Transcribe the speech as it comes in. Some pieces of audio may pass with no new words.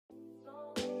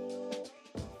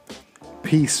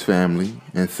Peace, family,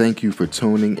 and thank you for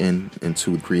tuning in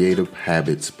into Creative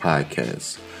Habits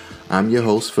Podcast. I'm your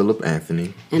host, Philip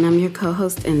Anthony. And I'm your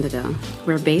co-host, Indigo.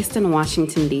 We're based in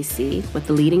Washington, D.C., with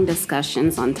leading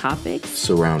discussions on topics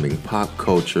surrounding pop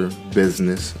culture,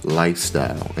 business,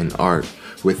 lifestyle, and art,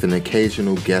 with an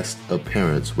occasional guest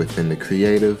appearance within the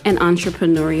creative and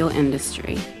entrepreneurial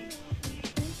industry.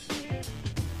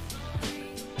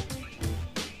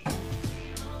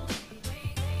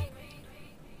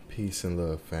 Peace and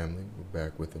love, family. We're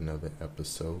back with another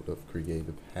episode of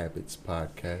Creative Habits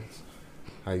Podcast.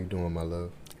 How you doing, my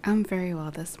love? I'm very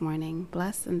well this morning.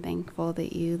 Blessed and thankful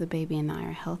that you, the baby, and I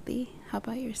are healthy. How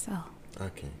about yourself? I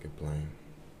can't complain.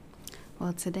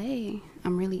 Well, today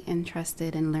I'm really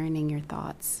interested in learning your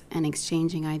thoughts and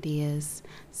exchanging ideas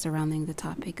surrounding the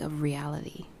topic of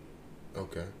reality.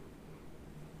 Okay.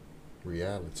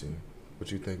 Reality.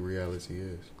 What you think reality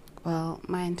is? Well,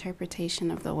 my interpretation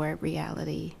of the word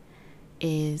reality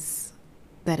is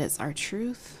that it's our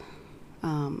truth.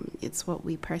 It's what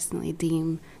we personally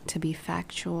deem to be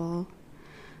factual,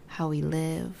 how we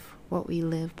live, what we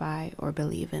live by or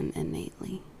believe in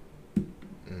innately.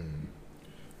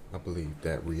 I believe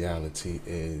that reality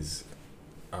is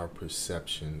our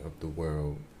perception of the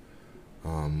world,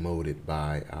 molded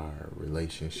by our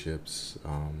relationships,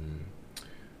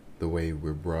 the way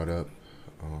we're brought up,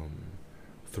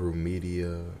 through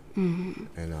media,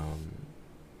 and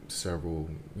several,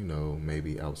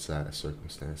 maybe outside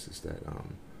circumstances that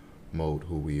mold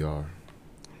who we are.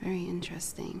 Very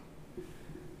interesting.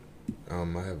 I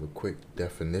have a quick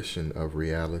definition of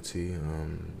reality.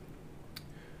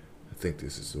 I think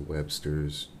this is a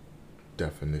Webster's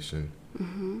definition.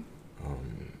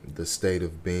 The state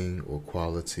of being or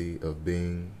quality of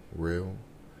being real,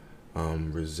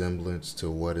 resemblance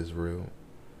to what is real,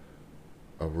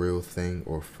 a real thing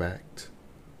or fact,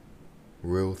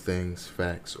 real things,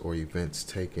 facts, or events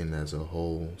taken as a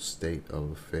whole state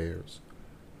of affairs.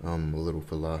 A little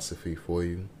philosophy for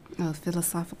you. Oh,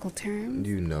 philosophical terms?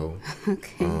 You know.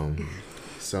 Okay.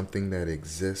 Something that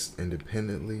exists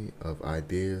independently of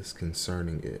ideas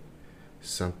concerning it.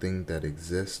 Something that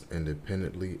exists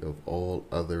independently of all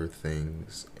other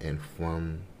things and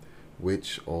from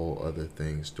which all other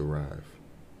things derive.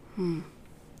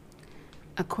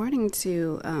 According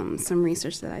to some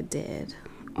research that I did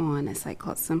on a site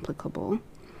called Simplicable,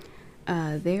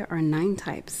 there are 9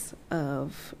 types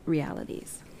of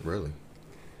realities. Really?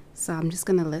 So I'm just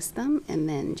going to list them and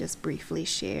then just briefly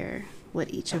share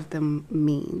what each of them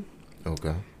mean.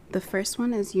 Okay. The first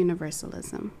one is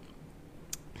universalism.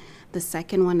 The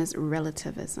second one is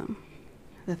relativism.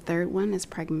 The third one is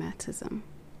pragmatism.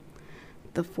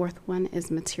 The fourth one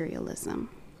is materialism.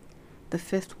 The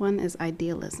fifth one is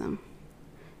idealism.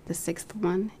 The sixth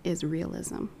one is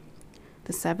realism.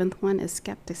 The seventh one is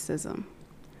skepticism.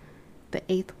 The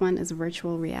eighth one is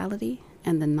virtual reality.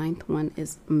 And the ninth one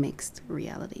is mixed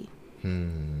reality.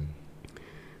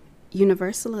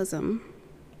 Universalism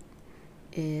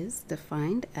is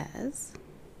defined as,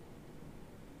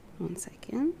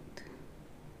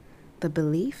 the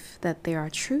belief that there are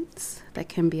truths that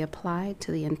can be applied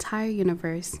to the entire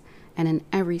universe and in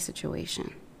every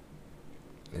situation.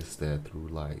 Is that through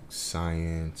like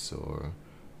science or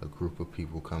a group of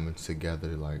people coming together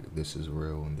like this is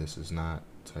real and this is not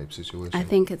type situation? I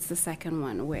think it's the second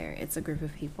one where it's a group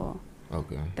of people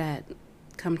that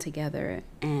come together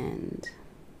and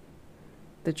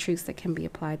the truths that can be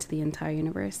applied to the entire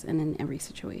universe and in every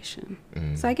situation.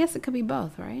 So I guess it could be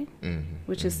both, right?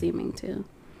 Which is seeming to.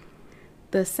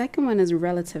 The second one is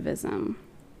relativism.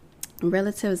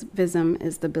 Relativism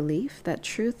is the belief that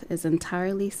truth is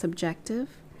entirely subjective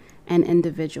and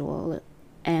individual,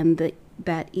 and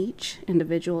that each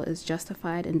individual is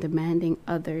justified in demanding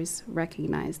others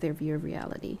recognize their view of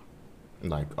reality.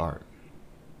 Like art.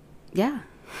 Yeah.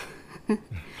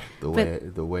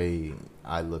 The way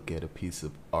I look at a piece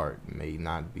of art may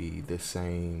not be the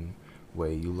same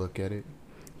way you look at it.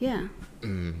 Yeah.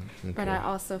 Okay. But I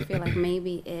also feel like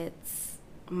maybe it's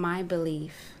my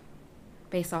belief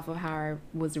based off of how I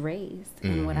was raised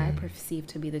and what I perceive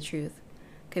to be the truth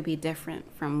could be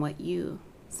different from what you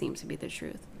seem to be the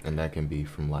truth. And that can be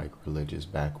from like religious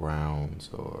backgrounds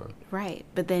or... Right.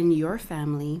 But then your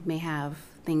family may have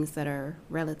things that are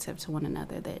relative to one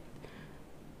another that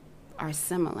are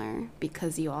similar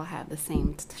because you all have the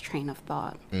same train of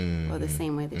thought or the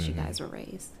same way that you guys were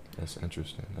raised. That's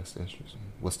interesting.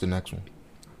 What's the next one?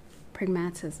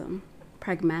 Pragmatism.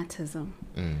 Pragmatism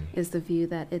is the view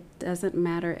that it doesn't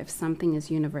matter if something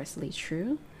is universally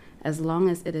true, as long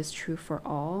as it is true for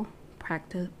all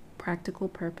practical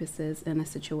purposes in a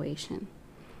situation.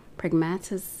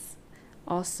 Pragmatists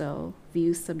also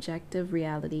views subjective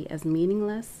reality as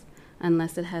meaningless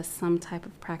unless it has some type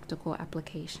of practical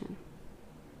application.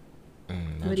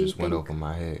 That just went over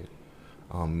my head.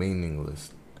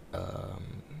 Meaningless.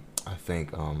 I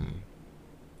think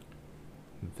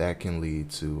that can lead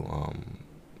to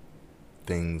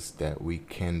things that we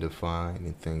can define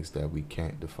and things that we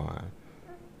can't define.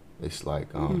 It's like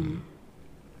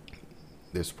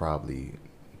there's probably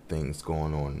things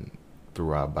going on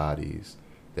through our bodies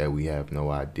that we have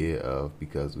no idea of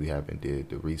because we haven't did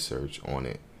the research on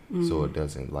it. So it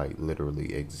doesn't like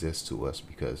literally exist to us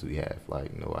because we have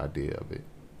like no idea of it.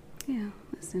 Yeah,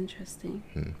 that's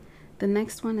interesting. The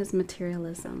next one is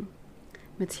materialism.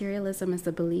 Materialism is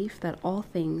the belief that all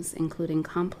things, including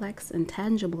complex and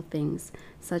tangible things,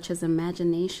 such as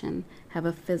imagination, have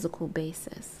a physical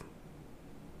basis.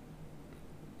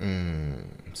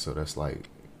 So that's like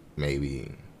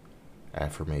maybe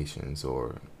affirmations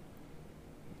or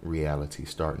reality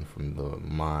starting from the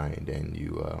mind and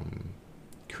you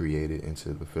create it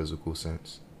into the physical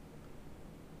sense.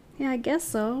 Yeah, I guess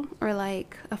so. Or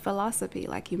like a philosophy,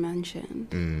 like you mentioned,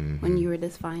 when you were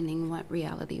defining what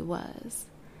reality was.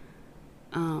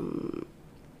 I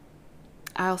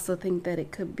also think that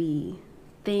it could be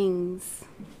things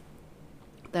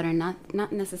that are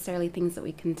not necessarily things that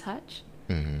we can touch,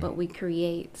 but we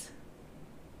create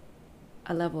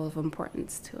a level of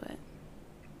importance to it.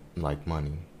 Like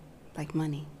money. Like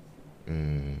money.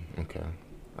 Okay.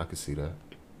 I could see that.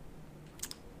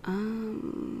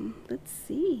 Let's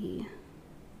see.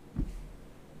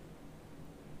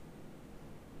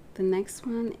 The next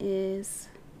one is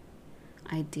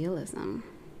idealism.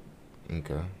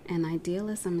 Okay. And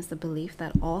idealism is the belief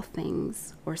that all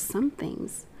things or some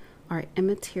things are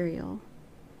immaterial,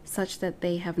 such that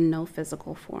they have no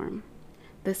physical form.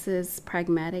 This is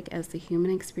pragmatic as the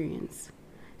human experience,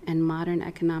 and modern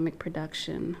economic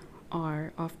production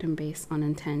are often based on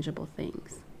intangible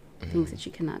things, things that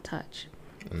you cannot touch.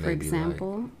 Maybe For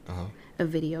example, like, a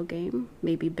video game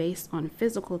may be based on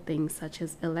physical things such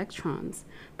as electrons,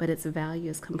 but its value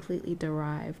is completely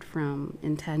derived from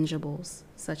intangibles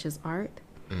such as art,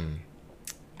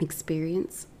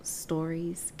 experience,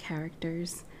 stories,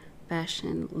 characters,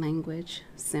 fashion, language,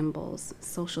 symbols,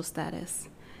 social status,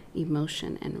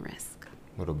 emotion, and risk.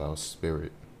 What about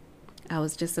spirit? I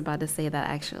was just about to say that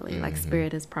actually. Like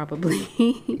spirit is probably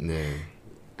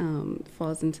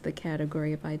falls into the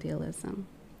category of idealism.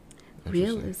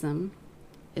 Realism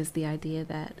is the idea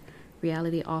that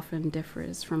reality often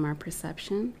differs from our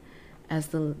perception, as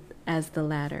the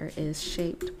latter is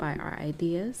shaped by our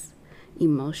ideas,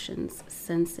 emotions,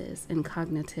 senses, and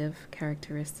cognitive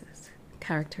characteristics.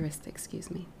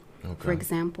 Okay. For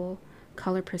example,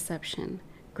 color perception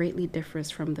greatly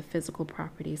differs from the physical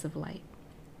properties of light.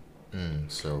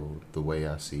 So the way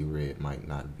I see red might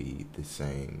not be the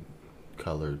same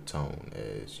color tone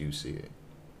as you see it.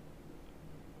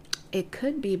 It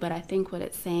could be, but I think what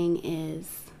it's saying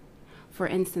is, for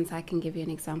instance, I can give you an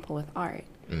example with art,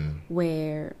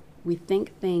 where we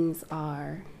think things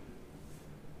are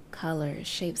colors,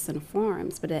 shapes, and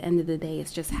forms, but at the end of the day,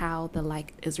 it's just how the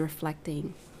light is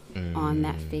reflecting on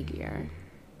that figure.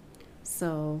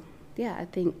 So, yeah, I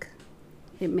think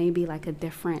it may be like a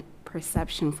different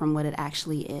perception from what it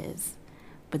actually is,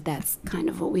 but that's kind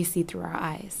of what we see through our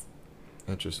eyes.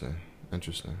 Interesting.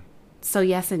 So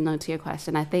yes and no to your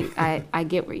question. I think I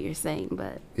get what you're saying,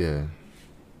 but yeah.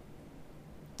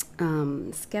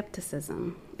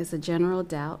 Skepticism is a general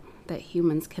doubt that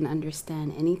humans can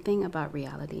understand anything about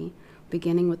reality,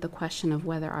 beginning with the question of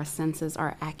whether our senses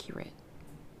are accurate.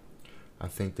 I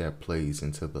think that plays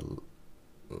into the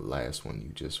last one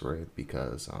you just read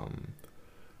because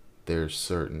there's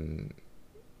certain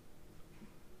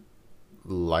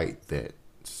light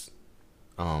that's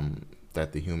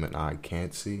that the human eye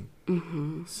can't see.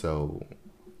 So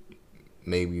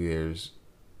maybe there's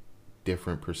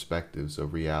different perspectives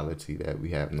of reality that we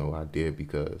have no idea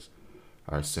because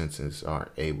our senses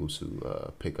aren't able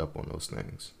to pick up on those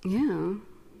things. Yeah.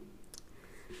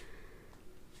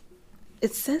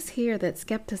 It says here that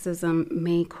skepticism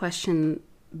may question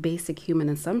basic human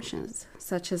assumptions,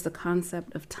 such as the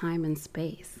concept of time and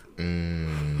space.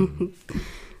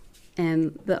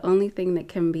 And the only thing that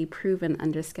can be proven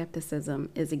under skepticism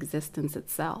is existence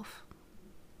itself.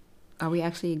 Are we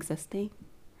actually existing?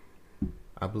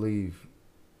 I believe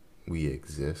we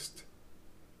exist.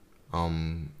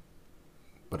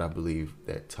 But I believe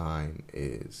that time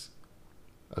is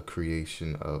a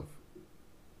creation of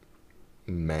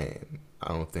man. I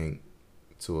don't think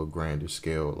to a grander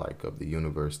scale, like of the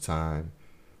universe, time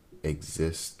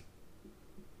exists.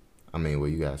 I mean, well,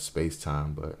 you got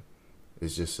space-time, but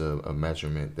It's just a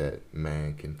measurement that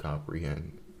man can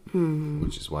comprehend,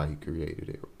 which is why he created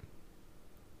it.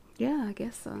 Yeah, I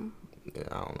guess so. Yeah,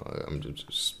 I don't know. I'm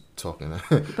just talking.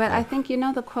 But I think,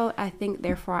 the quote, I think,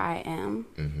 therefore I am.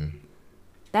 Mm-hmm.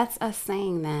 That's us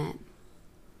saying that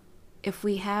if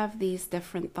we have these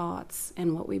different thoughts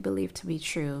and what we believe to be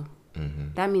true,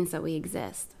 that means that we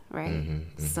exist, right?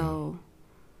 So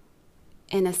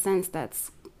in a sense,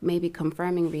 that's maybe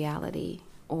confirming reality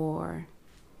or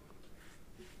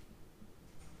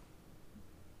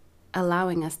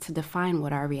allowing us to define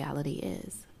what our reality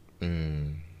is.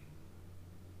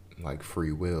 Like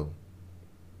free will.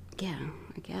 Yeah,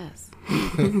 I guess.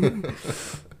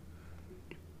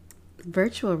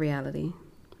 Virtual reality.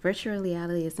 Virtual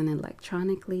reality is an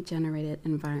electronically generated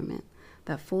environment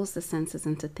that fools the senses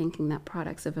into thinking that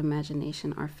products of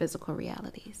imagination are physical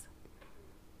realities.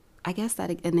 I guess that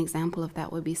an example of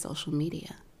that would be social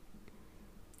media.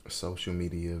 Social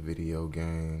media, video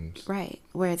games. Right,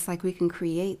 where it's like we can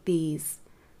create these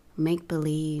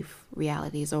make-believe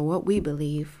realities, or what we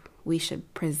believe we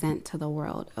should present to the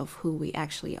world of who we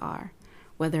actually are,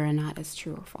 whether or not it's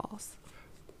true or false.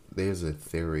 There's a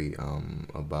theory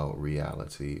about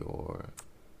reality or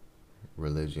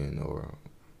religion or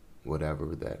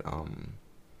whatever that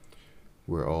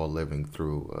we're all living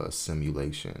through a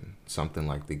simulation, something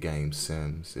like the game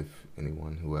Sims. If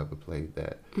anyone who ever played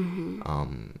that,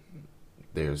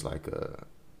 there's like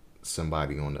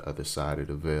somebody on the other side of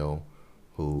the veil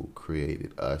who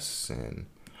created us and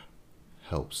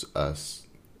helps us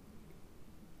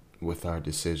with our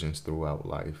decisions throughout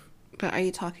life. But are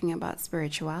you talking about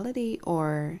spirituality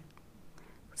or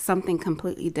something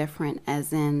completely different,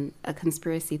 as in a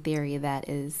conspiracy theory that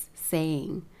is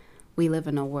saying we live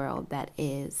in a world that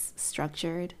is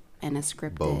structured and is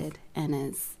scripted Both. and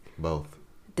is Both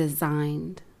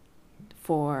designed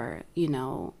for,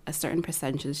 a certain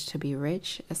percentage to be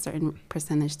rich, a certain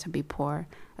percentage to be poor,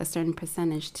 a certain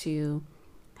percentage to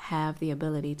have the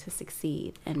ability to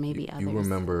succeed, and maybe others. You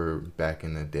remember back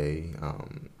in the day,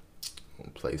 on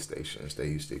PlayStations, they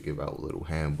used to give out little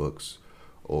handbooks,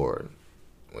 or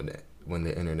when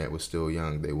the internet was still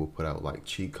young, they would put out like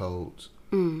cheat codes.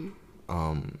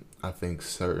 I think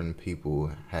certain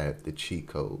people had the cheat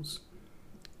codes.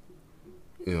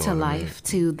 To life,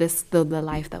 to the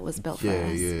life that was built for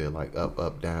us. Yeah, like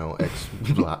up, down, X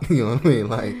block. You know what I mean?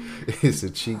 Like, it's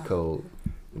a cheat code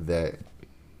that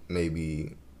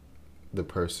maybe the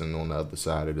person on the other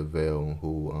side of the veil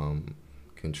who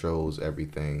controls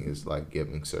everything is like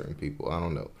giving certain people. I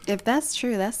don't know. If that's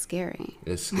true, that's scary.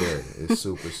 It's scary. It's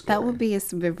super scary. That would be a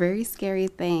very scary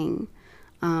thing.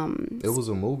 It was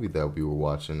a movie that we were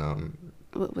watching.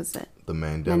 What was it? The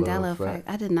Mandela Effect.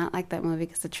 I did not like that movie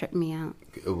because it tripped me out.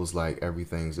 It was like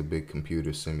everything's a big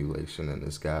computer simulation, and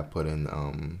this guy put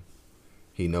in.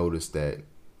 He noticed that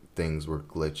things were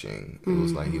glitching. It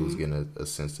was like he was getting a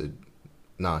sense of.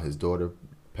 His daughter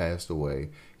passed away.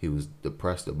 He was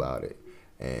depressed about it,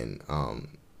 and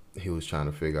he was trying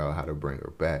to figure out how to bring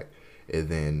her back. And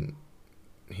then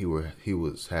he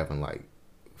was having like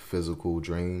physical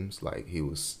dreams, like he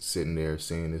was sitting there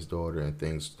seeing his daughter, and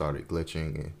things started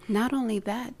glitching. And not only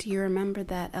that, do you remember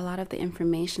that a lot of the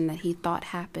information that he thought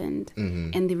happened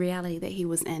in the reality that he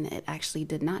was in, it actually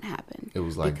did not happen? It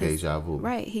was like deja vu.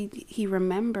 Right. He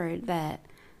remembered that,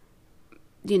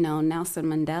 Nelson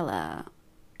Mandela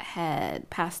had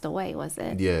passed away, was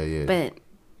it? Yeah. But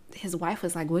his wife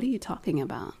was like, what are you talking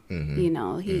about?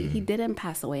 He didn't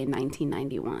pass away in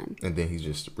 1991. And then he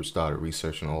just started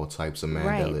researching all types of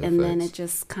Mandela effects. And then it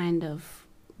just kind of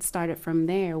started from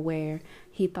there, where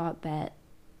he thought that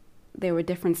there were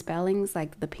different spellings,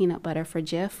 like the peanut butter for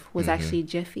Jif was actually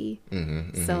Jiffy.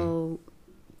 So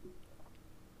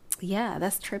yeah,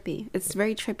 that's trippy. It's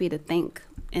very trippy to think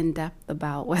in depth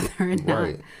about whether or not.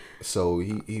 Right. So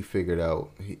he figured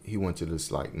out, he went to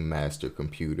this like master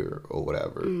computer or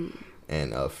whatever,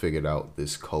 and figured out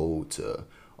this code to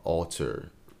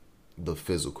alter the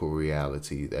physical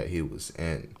reality that he was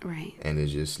in. Right. And it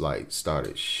just like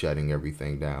started shutting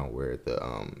everything down, where the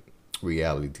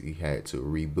reality had to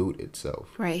reboot itself.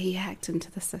 Right. He hacked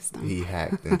into the system. He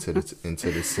hacked into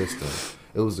the system.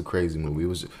 It was a crazy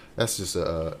movie. That's just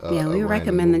we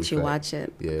recommend that you watch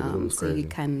it. Yeah, it was crazy. So you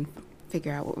can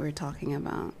figure out what we're talking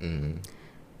about.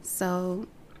 So,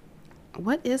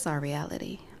 what is our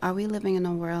reality? Are we living in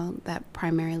a world that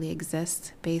primarily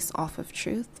exists based off of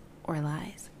truth or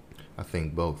lies? I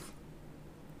think both.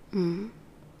 I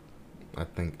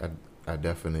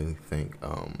definitely think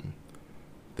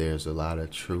there's a lot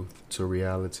of truth to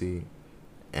reality,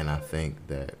 and I think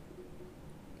that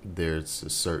there's a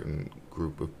certain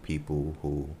group of people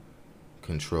who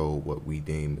control what we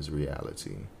deem as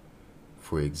reality.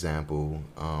 for example,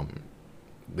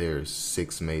 there's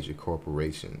 6 major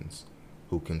corporations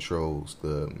who controls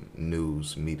the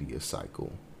news media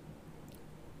cycle.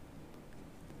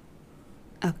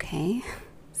 Okay.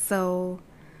 So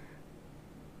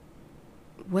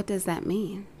what does that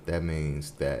mean? That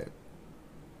means that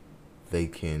they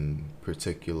can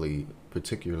particularly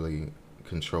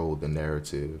control the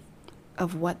narrative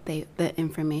of the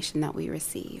information that we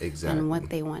receive. Exactly. And what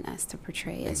they want us to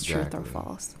portray as truth or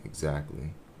false.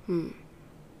 Exactly.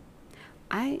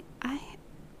 I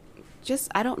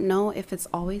don't know if it's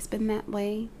always been that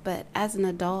way, but as an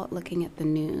adult looking at the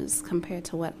news compared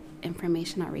to what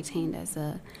information I retained as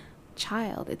a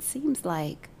child, it seems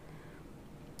like,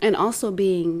 and also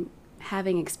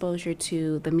having exposure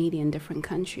to the media in different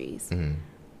countries.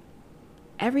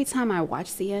 Every time I watch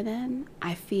CNN,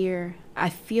 I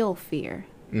feel fear.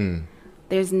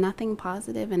 There's nothing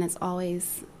positive, and it's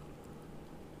always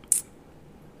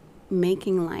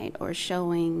making light or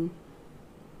showing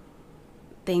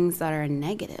things that are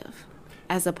negative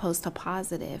as opposed to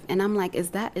positive. And I'm like, is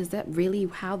that really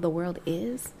how the world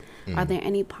is? Are there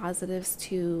any positives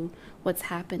to what's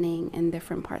happening in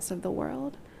different parts of the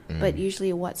world? But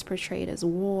usually what's portrayed as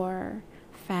war,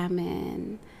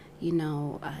 famine,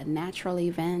 natural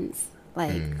events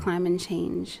like climate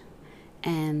change,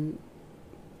 and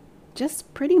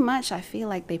just pretty much I feel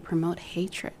like they promote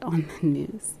hatred on the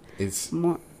news. It's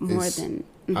more than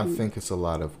I think it's a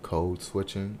lot of code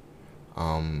switching.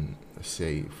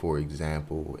 Say, for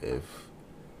example, if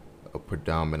a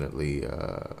predominantly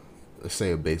let's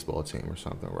say a baseball team or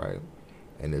something, right?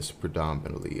 And it's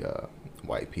predominantly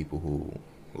white people who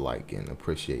like and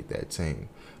appreciate that team.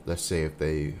 Let's say if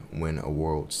they win a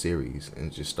World Series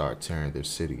and just start tearing their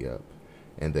city up,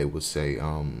 and they would say,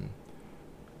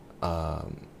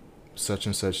 such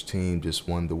and such team just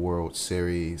won the World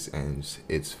Series and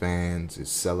its fans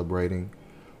is celebrating.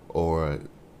 Or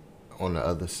on the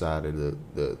other side of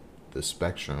the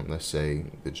spectrum, let's say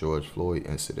the George Floyd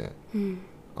incident,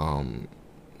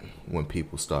 when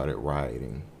people started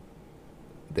rioting,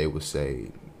 they would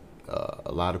say,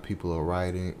 a lot of people are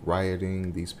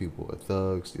rioting, these people are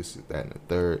thugs, this, that, and the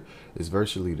third. It's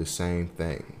virtually the same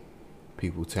thing.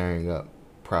 People tearing up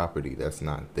property that's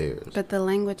not theirs. But the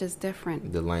language is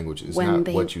different. The language is not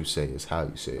what you say, it's how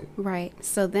you say it. Right.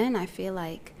 So then I feel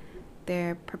like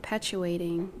they're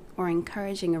perpetuating or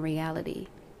encouraging a reality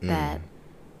that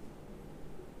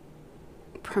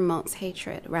promotes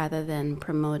hatred rather than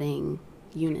promoting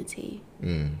unity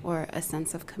or a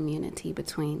sense of community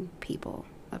between people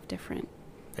of different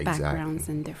backgrounds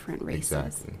and different races.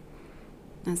 Exactly.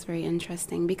 That's very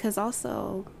interesting, because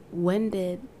also, when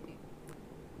did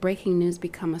breaking news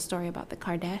become a story about the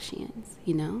Kardashians?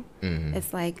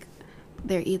 It's like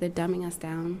they're either dumbing us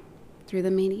down through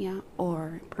the media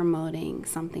or promoting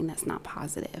something that's not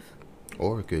positive.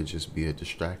 Or it could just be a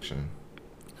distraction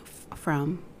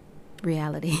from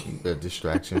reality. A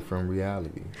distraction from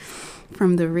reality.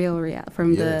 From the real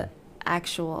the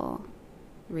actual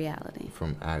reality.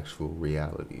 From actual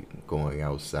reality, going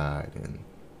outside and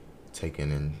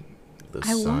taking in the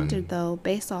sun. I wondered, though,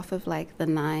 based off of like the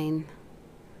 9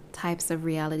 types of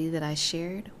reality that I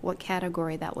shared, what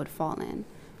category that would fall in.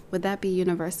 Would that be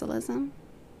universalism?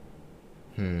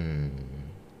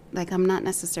 Like, I'm not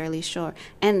necessarily sure.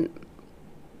 And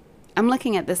I'm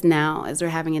looking at this now as we're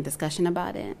having a discussion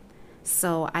about it.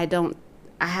 So I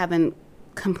haven't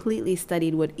completely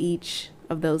studied what each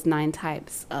of those 9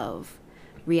 types of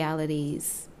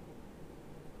realities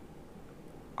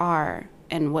are,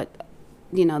 and what,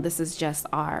 this is just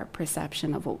our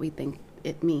perception of what we think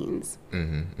it means.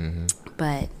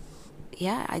 But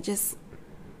yeah,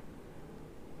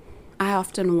 I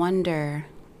often wonder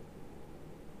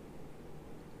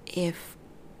if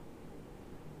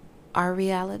our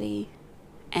reality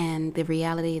and the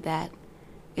reality that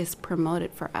is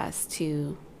promoted for us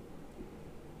to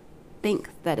think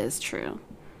that is true,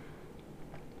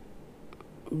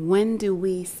 when do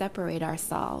we separate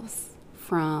ourselves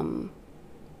from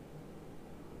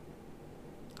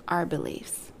our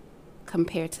beliefs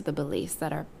compared to the beliefs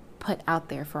that are put out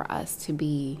there for us to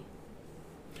be?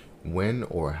 When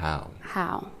or how?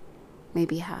 How?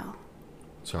 Maybe how?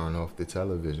 Turn off the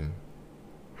television.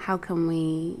 How can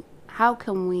we?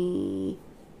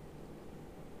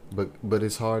 But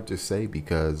it's hard to say,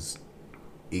 because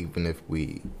even if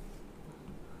we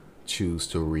choose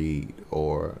to read,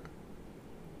 or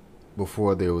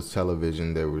before there was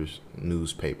television, there was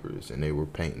newspapers, and they were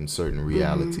painting certain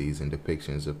realities and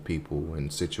depictions of people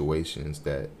and situations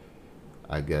that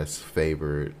I guess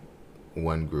favored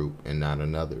one group and not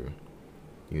another.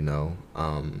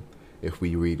 If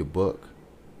we read a book,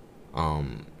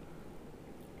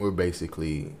 we're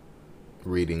basically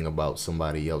reading about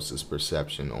somebody else's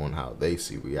perception on how they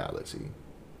see reality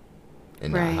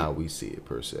and not how we see it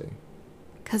per se.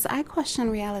 Because I question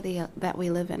reality that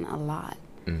we live in a lot,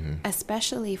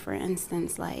 especially, for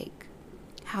instance, like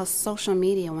how social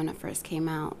media, when it first came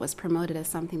out, was promoted as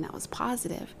something that was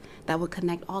positive, that would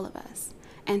connect all of us.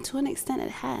 And to an extent it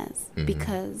has,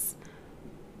 because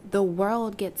the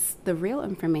world gets the real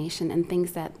information and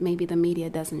things that maybe the media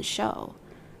doesn't show.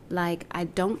 Like, I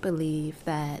don't believe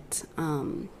that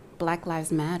Black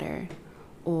Lives Matter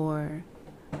or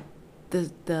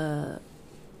the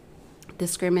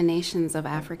discriminations of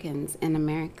Africans in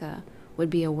America would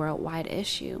be a worldwide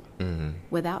issue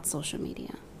without social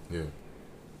media. Yeah.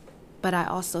 But I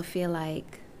also feel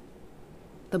like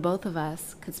the both of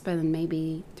us could spend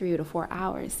maybe 3 to 4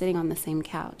 hours sitting on the same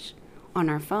couch on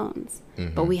our phones,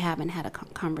 but we haven't had a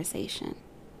conversation.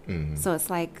 So it's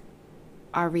like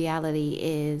our reality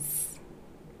is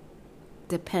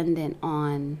dependent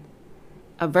on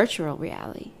a virtual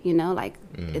reality, you know, like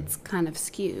it's kind of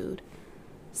skewed.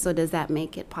 So does that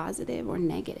make it positive or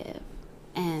negative?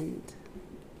 And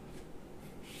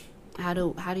how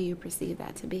do you perceive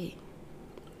that to be?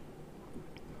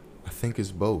 I think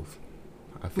it's both.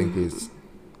 I think it's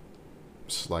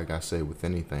like I say with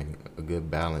anything, a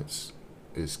good balance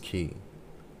is key,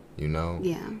 you know?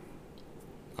 Yeah.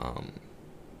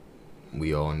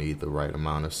 We all need the right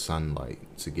amount of sunlight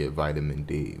to get vitamin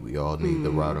D. We all need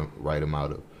the right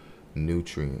amount of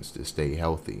nutrients to stay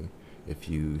healthy. If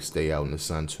you stay out in the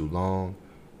sun too long,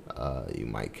 you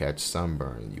might catch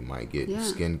sunburn. You might get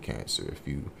skin cancer. If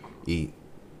you eat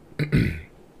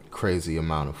crazy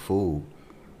amount of food,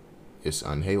 it's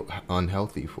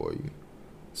unhealthy for you.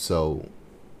 So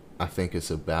I think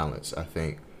it's a balance. I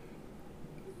think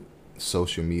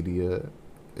social media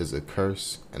is a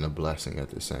curse and a blessing at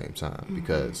the same time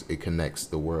because it connects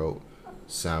the world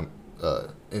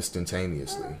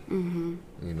instantaneously, you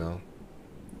know?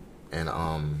 And,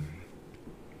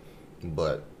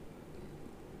 but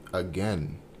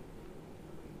again,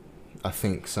 I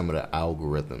think some of the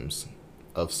algorithms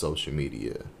of social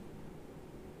media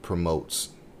promotes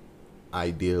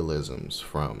idealisms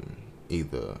from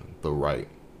either the right,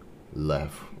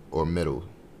 left, or middle.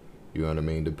 You know what I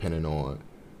mean? Depending on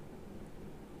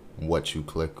what you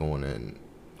click on. And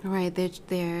right,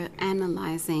 they're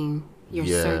analyzing your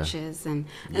searches and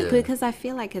because I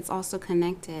feel like it's also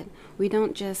connected. We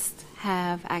don't just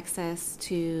have access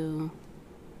to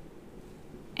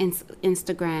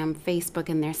Instagram, Facebook,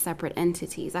 and their separate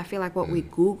entities. I feel like what we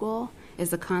Google is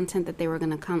the content that they were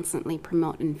going to constantly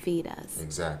promote and feed us.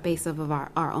 Exactly. Based off of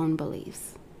our own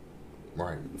beliefs.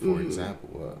 Right. For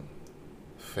example,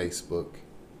 Facebook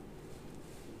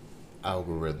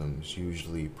algorithms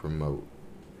usually promote,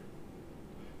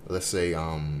 let's say,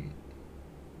 I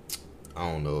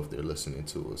don't know if they're listening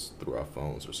to us through our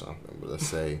phones or something, but let's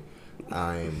say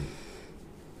I'm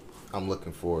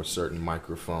looking for a certain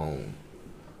microphone.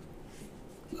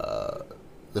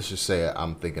 Let's just say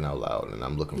I'm thinking out loud and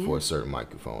I'm looking for a certain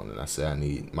microphone, and I say I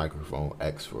need microphone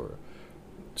X for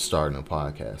starting a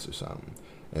podcast or something.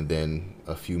 And then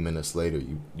a few minutes later,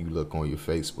 you look on your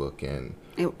Facebook and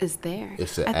it is there.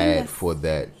 It's an ad for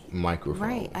that microphone.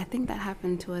 Right. I think that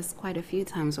happened to us quite a few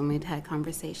times when we'd had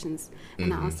conversations.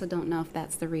 And I also don't know if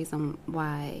that's the reason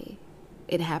why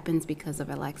it happens because of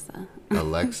Alexa.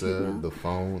 Alexa, you know? The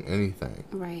phone, anything.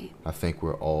 Right. I think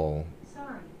we're all...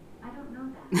 Sorry, I don't know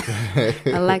that.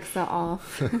 Alexa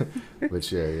off.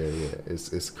 But yeah.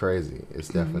 It's crazy. It's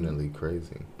definitely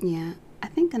crazy. Yeah. I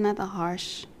think another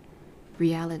harsh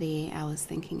reality I was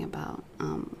thinking about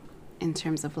in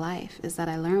terms of life is that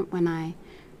I learned when I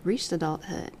reached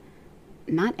adulthood,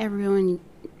 not everyone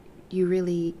you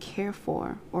really care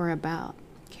for or about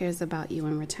cares about you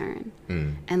in return.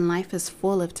 And life is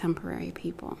full of temporary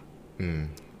people.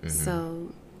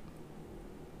 So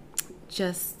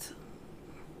just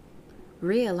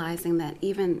realizing that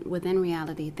even within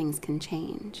reality, things can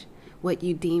change. What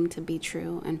you deem to be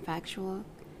true and factual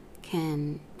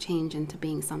can change into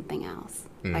being something else.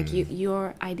 Like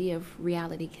your idea of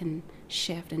reality can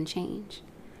shift and change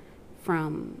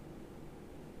from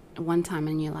one time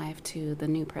in your life to the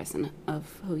new person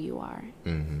of who you are,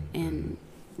 and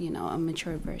you know, a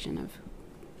matured version of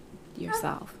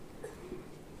yourself.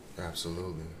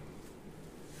 Absolutely.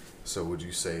 So would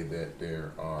you say that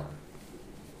there are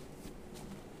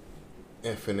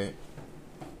infinite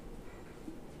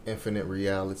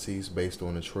realities based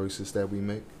on the choices that we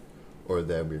make or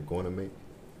that we're going to make?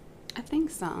 I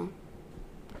think so.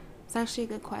 It's actually a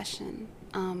good question.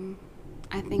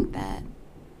 I think that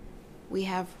we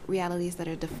have realities that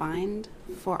are defined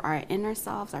for our inner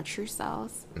selves, our true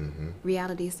selves,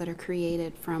 realities that are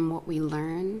created from what we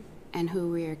learn and who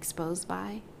we're exposed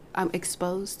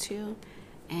to,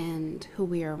 and who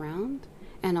we are around,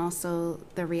 and also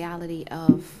the reality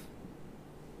of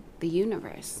the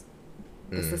universe,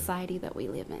 the society that we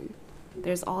live in.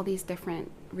 There's all these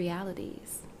different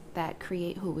realities that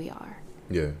create who we are.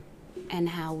 Yeah. And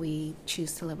how we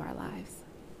choose to live our lives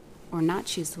or not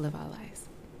choose to live our lives.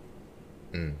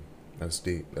 That's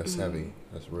deep. That's heavy.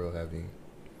 That's real heavy.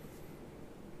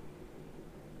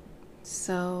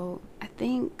 So I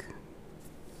think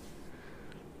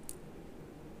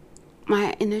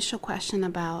my initial question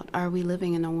about, are we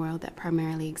living in a world that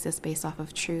primarily exists based off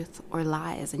of truth or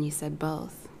lies? And you said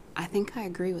both. I think I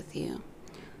agree with you.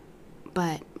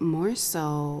 But more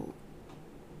so,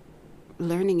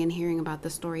 learning and hearing about the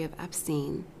story of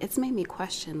Epstein, it's made me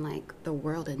question, like, the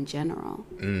world in general.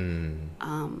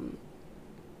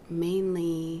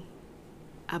 Mainly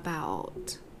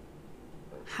about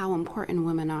how important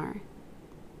women are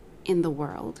in the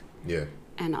world. Yeah.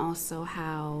 And also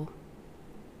how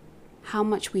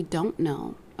much we don't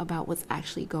know about what's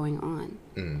actually going on.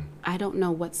 I don't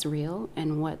know what's real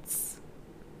and what's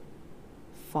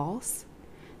false.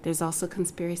 There's also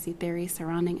conspiracy theories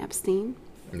surrounding Epstein.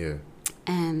 Yeah.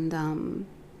 And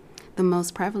the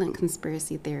most prevalent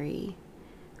conspiracy theory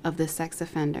of the sex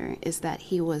offender is that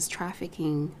he was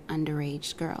trafficking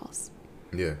underage girls.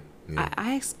 Yeah.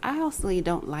 I also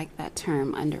don't like that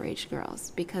term, underage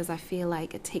girls, because I feel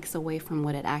like it takes away from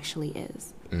what it actually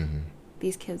is.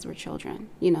 These kids were children,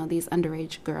 these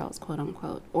underage girls, quote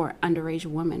unquote, or underage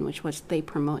women, which they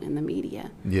promote in the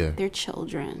media. Yeah. They're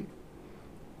children.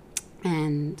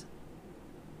 And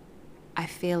I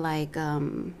feel like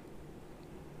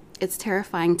it's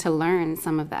terrifying to learn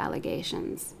some of the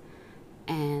allegations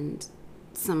and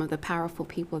some of the powerful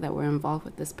people that were involved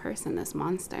with this person, this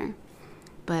monster.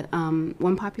 But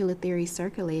one popular theory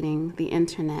circulating the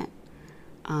internet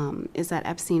is that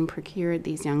Epstein procured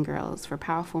these young girls for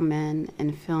powerful men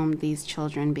and filmed these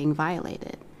children being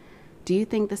violated. Do you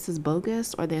think this is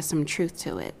bogus, or there's some truth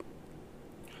to it?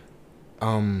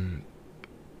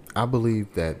 I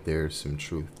believe that there's some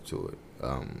truth to it.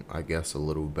 I guess a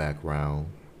little background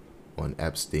on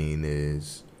Epstein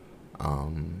is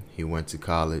he went to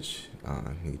college,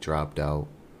 he dropped out,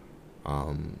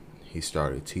 he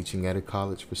started teaching at a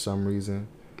college for some reason.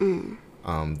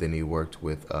 Then he worked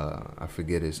with, I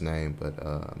forget his name, but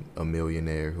a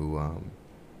millionaire who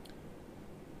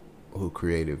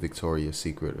created Victoria's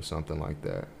Secret or something like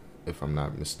that, if I'm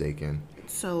not mistaken.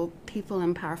 So people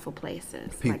in powerful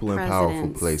places. People like in powerful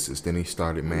places. Then he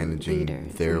started managing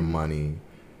leaders, their money.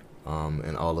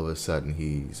 And all of a sudden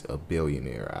he's a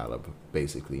billionaire out of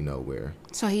basically nowhere.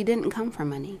 So he didn't come for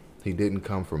money. He didn't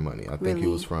come for money. I think he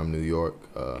was from New York.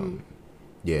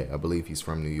 Yeah, I believe he's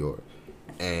from New York.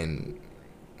 And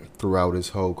throughout his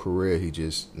whole career,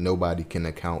 nobody can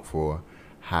account for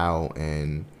how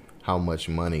much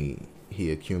money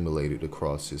he accumulated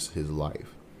across his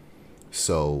life.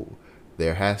 So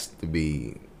there has to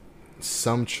be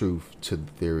some truth to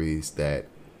the theories that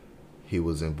he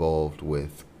was involved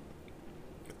with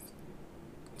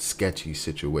sketchy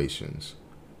situations,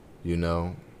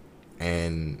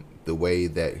 and the way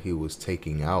that he was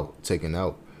taken out,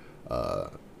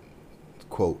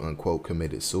 quote unquote,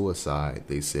 committed suicide.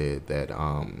 They said that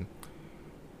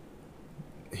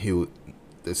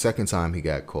the second time he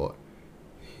got caught,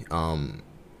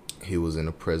 he was in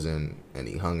a prison and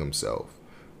he hung himself.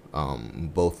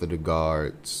 Both of the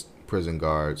prison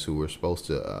guards who were supposed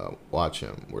to watch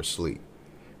him were asleep,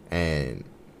 and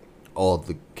all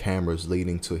the cameras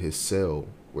leading to his cell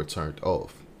were turned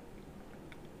off.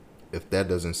 If that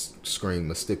doesn't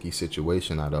scream a sticky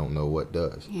situation, I don't know what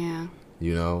does. Yeah.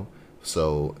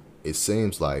 So it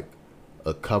seems like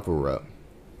a cover-up.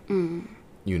 And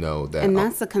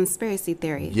that's a conspiracy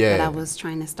theory that I was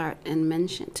trying to start and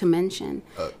mention.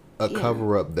 A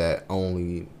cover-up that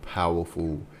only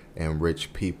powerful and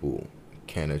rich people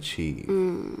can achieve.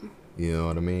 You know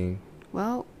what I mean?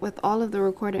 Well, with all of the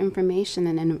recorded information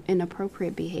and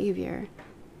inappropriate behavior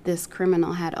this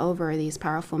criminal had over these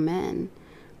powerful men,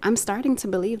 I'm starting to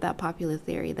believe that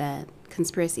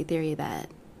conspiracy theory that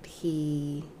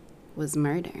he was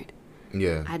murdered.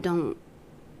 Yeah. I don't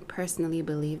personally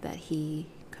believe that he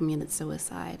committed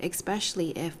suicide, especially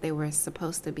if they were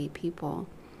supposed to be people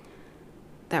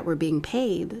that were being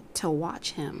paid to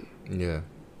watch him. Yeah.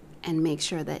 And make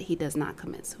sure that he does not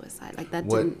commit suicide. Like, that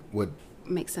didn't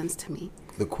make sense to me.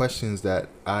 The questions that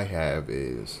I have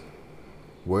is,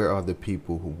 where are the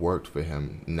people who worked for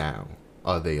him now?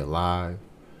 Are they alive?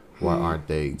 Why aren't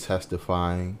they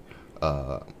testifying?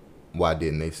 why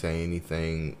didn't they say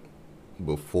anything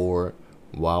before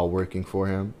while working for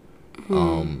him?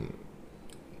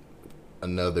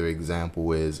 Another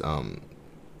example is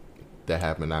that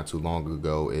happened not too long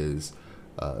ago is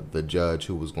the judge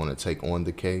who was going to take on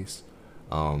the case.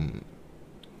 Oh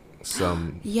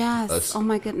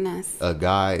my goodness. A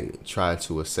guy tried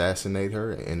to assassinate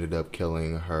her and ended up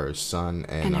killing her son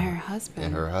and her husband.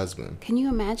 And her husband. Can you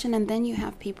imagine? And then you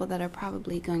have people that are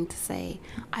probably going to say,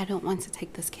 I don't want to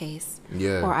take this case.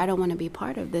 Yeah. Or I don't want to be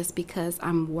part of this because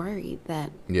I'm worried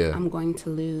that I'm going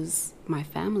to lose my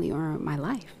family or my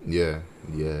life. Yeah.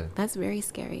 Yeah. That's very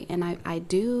scary. And I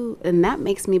do, and that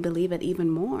makes me believe it even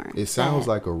more. It sounds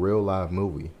like a real live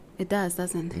movie. It does,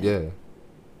 doesn't it? Yeah.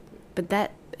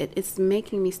 But it's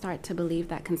making me start to believe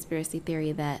that conspiracy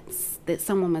theory that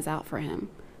someone was out for him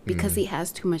because he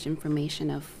has too much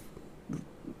information of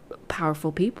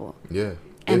powerful people. Yeah.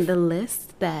 And the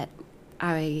list that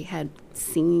I had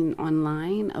seen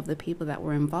online of the people that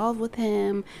were involved with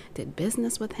him, did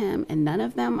business with him, and none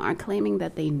of them are claiming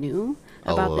that they knew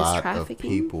about this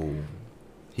trafficking. A lot of people.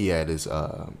 He had his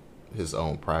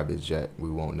own private jet.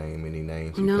 We won't name any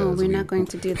names. No, we're not going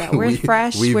to do that. We're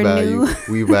fresh. We're new.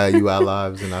 We value our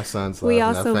lives and our sons' lives. We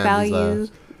also and our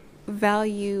family's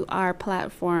value our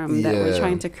platform that we're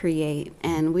trying to create,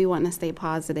 and we want to stay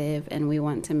positive, and we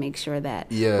want to make sure that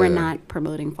we're not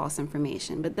promoting false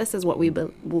information. But this is what we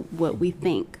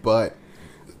think. But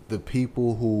the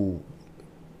people who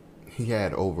he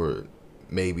had over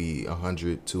maybe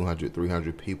 100, 200,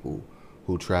 300 people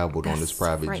who traveled on this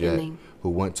private jet, who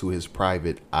went to his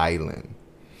private island,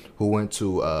 who went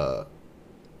to a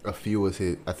few of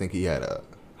his, I think he had a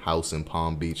house in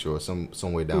Palm Beach or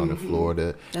somewhere down in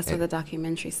Florida. That's what the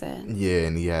documentary said. Yeah,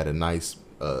 and he had a nice,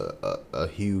 a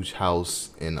huge house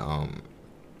in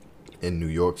New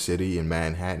York City, in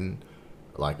Manhattan,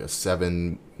 like a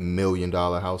 $7 million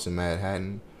house in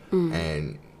Manhattan.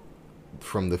 And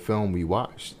from the film we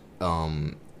watched,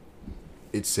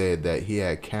 it said that he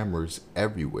had cameras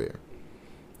everywhere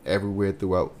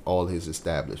throughout all his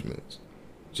establishments,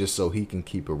 just so he can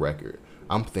keep a record.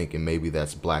 I'm thinking maybe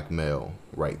that's blackmail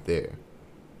right there.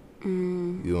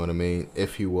 You know what I mean?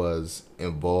 If he was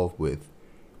involved with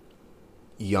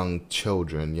young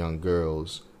children, young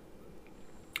girls,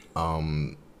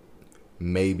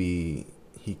 maybe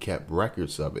he kept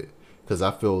records of it. Because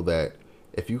I feel that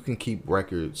if you can keep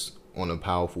records on a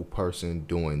powerful person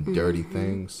doing dirty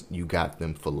things, you got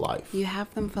them for life. You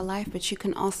have them for life, but you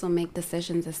can also make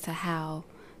decisions as to how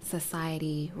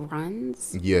society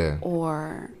runs. Yeah.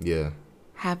 Or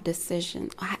have a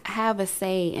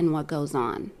say in what goes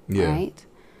on. Yeah. Right?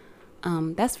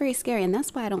 That's very scary, and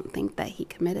that's why I don't think that he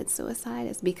committed suicide,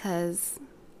 is because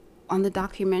on the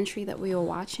documentary that we were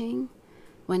watching,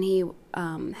 when he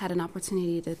had an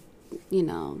opportunity to,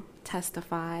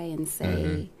 testify and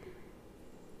say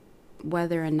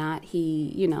whether or not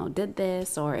he, did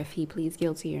this, or if he pleads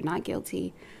guilty or not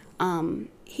guilty,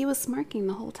 he was smirking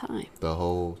the whole time. The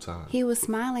whole time. He was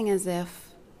smiling as if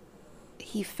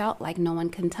he felt like no one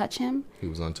can touch him. He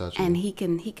was untouchable. And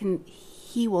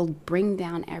he will bring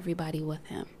down everybody with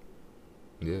him.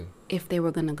 Yeah. If they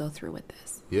were going to go through with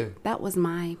this. Yeah. That was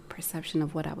my perception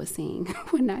of what I was seeing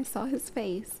when I saw his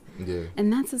face. Yeah.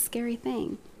 And that's a scary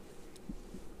thing.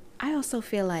 I also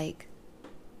feel like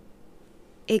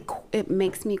it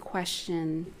makes me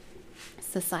question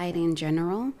society in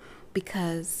general,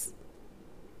 because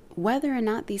whether or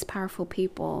not these powerful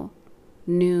people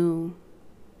knew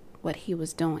what he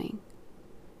was doing,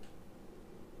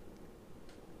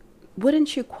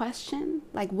 wouldn't you question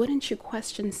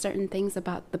certain things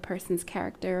about the person's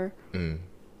character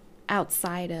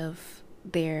outside of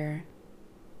their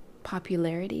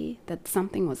popularity, that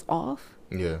something was off?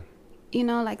 Yeah.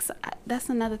 So that's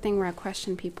another thing where I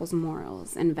question people's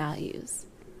morals and values.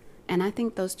 And I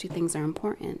think those two things are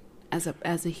important as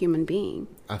a human being.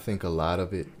 I think a lot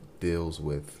of it deals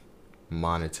with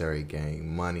monetary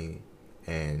gain, money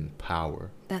and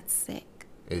power. That's sick.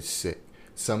 It's sick.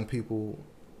 Some people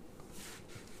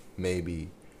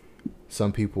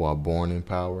are born in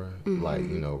power, like,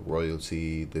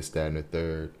 royalty, this, that, and the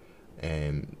third,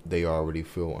 and they already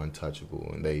feel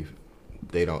untouchable, and they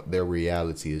don't, their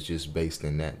reality is just based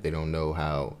in that. They don't know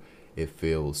how it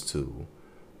feels to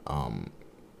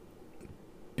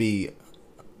be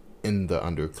in the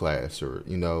underclass, or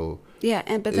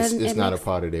it's not a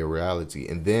part of their reality.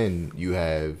 And then you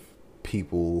have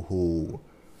people who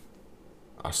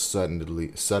are suddenly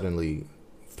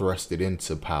thrusted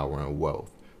into power and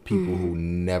wealth, people who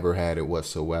never had it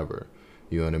whatsoever.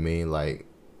 You know what I mean? Like,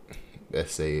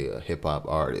 let's say a hip-hop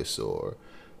artist or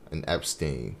an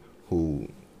Epstein, who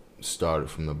started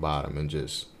from the bottom and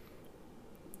just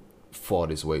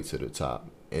fought its way to the top.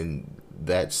 And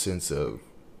that sense of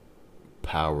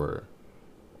power,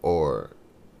 or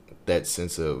that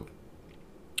sense of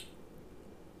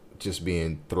just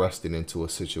being thrusted into a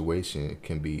situation,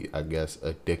 can be, I guess,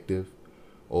 addictive,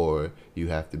 or you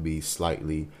have to be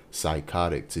slightly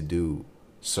psychotic to do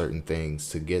certain things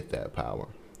to get that power.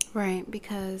 Right,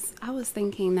 because I was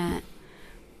thinking that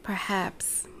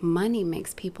perhaps money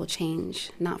makes people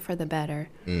change, not for the better.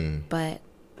 But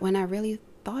when I really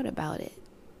thought about it,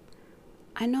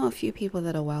 I know a few people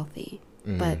that are wealthy,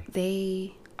 but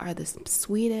they are the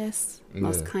sweetest,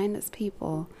 most kindest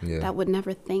people that would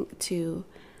never think to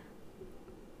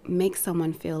make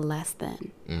someone feel less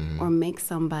than, or make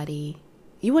somebody,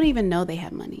 you wouldn't even know they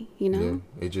had money, you know?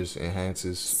 Yeah, it just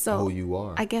enhances who you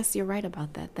are. I guess you're right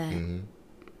about that,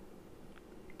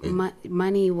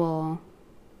 money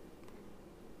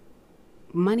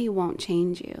won't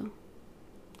change you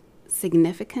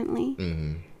significantly.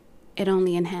 It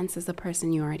only enhances the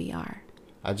person you already are.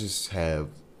 I just have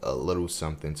a little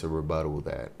something to rebuttal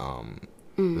that.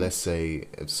 Let's say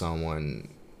if someone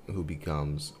who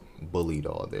becomes bullied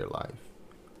all their life,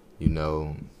 you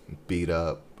know, beat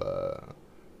up,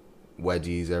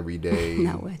 wedgies every day.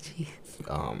 Not wedgies.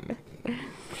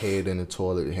 Head in the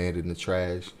toilet, head in the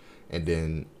trash, and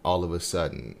then all of a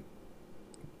sudden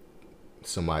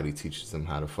somebody teaches them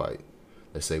how to fight.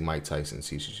 Let's say Mike Tyson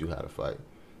teaches you how to fight.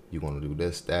 You're going to do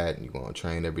this, that, and you're going to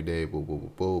train every day, boop, boop,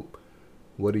 boop, boop.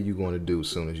 What are you going to do as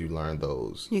soon as you learn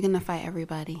those? You're going to fight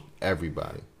everybody.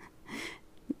 Everybody.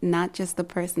 Not just the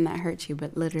person that hurt you,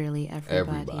 but literally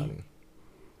everybody.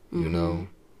 You know?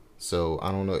 So,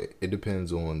 I don't know. It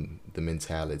depends on the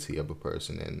mentality of a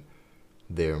person and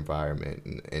their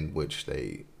environment in which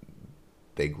they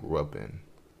grew up in,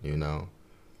 you know?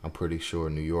 I'm pretty sure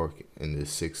New York in the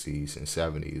 60s and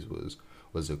 70s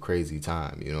was a crazy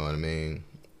time, you know what I mean?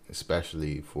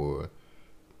 Especially for,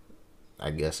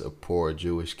 I guess, a poor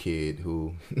Jewish kid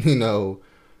who, you know,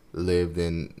 lived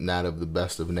in not of the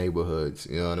best of neighborhoods,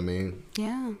 you know what I mean?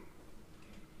 Yeah.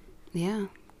 Yeah.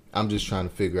 I'm just trying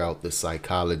to figure out the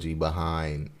psychology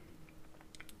behind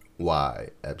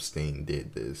why Epstein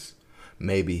did this.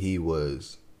 Maybe he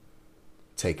was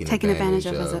taken advantage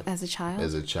of as a child.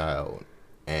 As a child.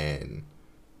 And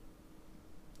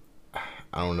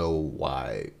I don't know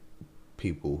why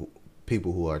people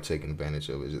who are taken advantage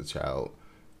of as a child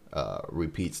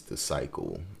repeats the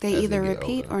cycle. They either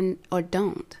repeat or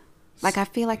don't. Like, I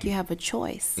feel like you have a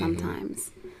choice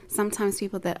sometimes. Sometimes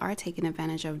people that are taken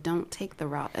advantage of don't take the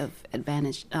route of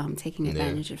taking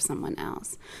advantage of someone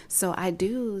else. So I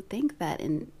do think that,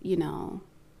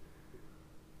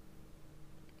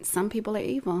 some people are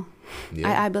evil.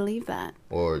 Yeah. I believe that.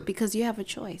 Or because you have a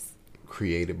choice.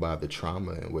 Created by the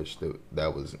trauma in which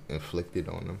that was inflicted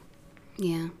on them.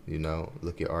 Yeah. You know,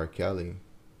 look at R. Kelly.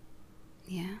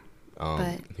 Yeah.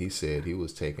 But he said he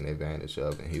was taken advantage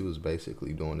of, and he was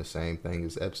basically doing the same thing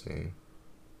as Epstein.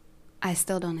 I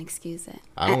still don't excuse it.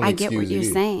 I get what you're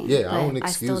saying. Yeah, I don't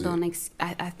excuse I still don't.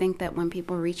 I think that when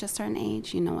people reach a certain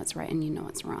age, you know what's right and you know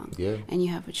what's wrong. Yeah. And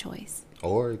you have a choice.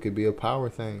 Or it could be a power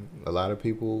thing. A lot of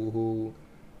people who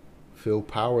feel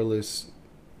powerless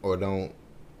a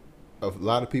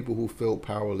lot of people who feel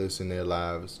powerless in their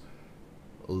lives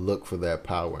look for that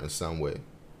power in some way.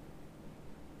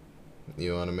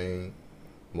 You know what I mean?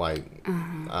 Like,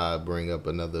 I bring up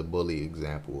another bully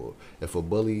example. If a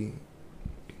bully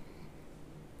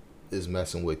is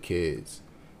messing with kids,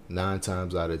 9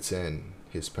 times out of 10,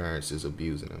 his parents is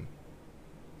abusing him,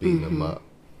 beating him up.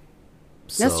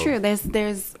 That's true.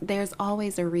 There's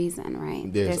always a reason,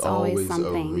 right? There's always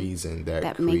something a reason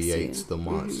that creates the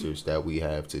monsters that we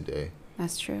have today.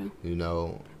 That's true. You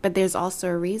know. But there's also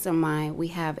a reason why we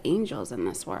have angels in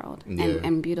this world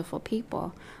and beautiful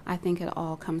people. I think it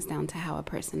all comes down to how a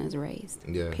person is raised.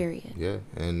 Yeah. Period. Yeah,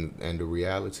 and the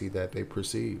reality that they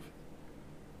perceive.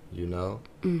 You know,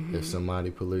 if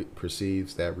somebody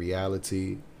perceives that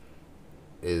reality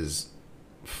is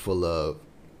full of,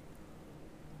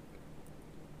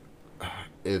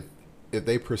 if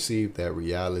they perceive that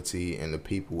reality and the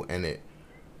people in it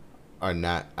are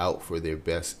not out for their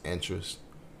best interest,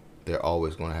 they're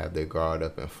always going to have their guard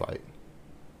up and fight.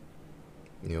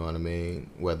 You know what I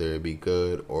mean? Whether it be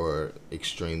good or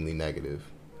extremely negative.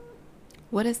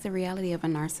 What is the reality of a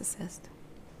narcissist?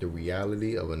 The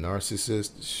reality of a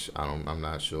narcissist, I'm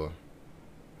not sure.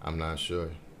 I'm not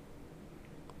sure.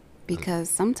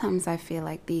 Because sometimes I feel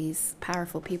like these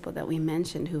powerful people that we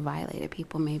mentioned who violated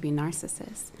people may be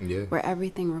narcissists. Yeah. Where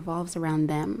everything revolves around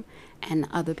them and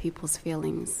other people's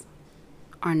feelings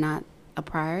are not a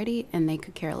priority and they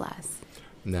could care less.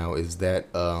 Now, is that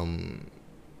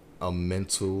a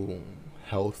mental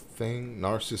health thing,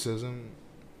 narcissism?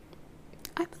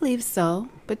 I believe so.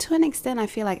 But to an extent, I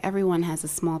feel like everyone has a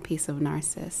small piece of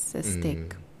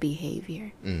narcissistic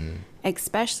behavior.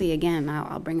 Especially, again,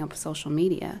 I'll bring up social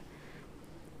media.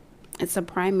 It's a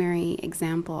primary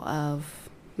example of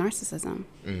narcissism.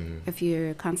 If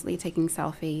you're constantly taking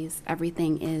selfies,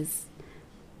 everything is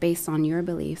based on your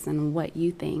beliefs and what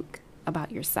you think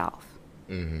about yourself.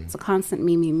 It's a constant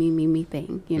me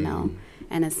thing, you know,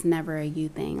 and it's never a you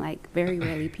thing. Like, very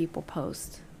rarely people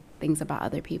post things about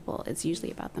other people. It's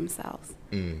usually about themselves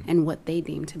and what they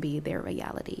deem to be their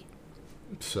reality.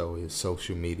 So is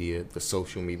the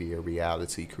social media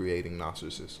reality creating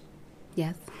narcissists?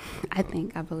 Yes, I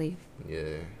believe.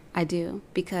 Yeah. I do,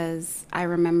 because I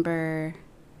remember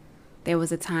there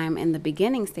was a time in the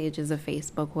beginning stages of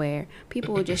Facebook where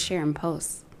people would just share and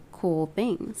post cool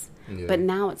things. Yeah. But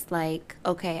now it's like,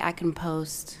 okay, I can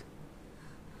post,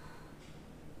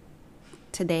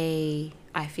 today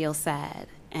I feel sad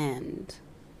and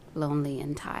lonely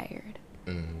and tired.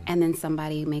 And then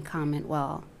somebody may comment,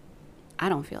 well, I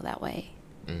don't feel that way.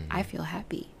 I feel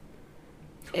happy.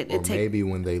 Or maybe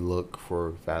when they look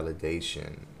for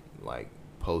validation, like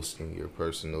posting your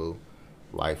personal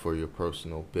life or your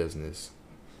personal business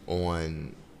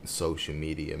on social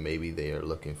media, maybe they are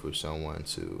looking for someone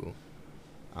to,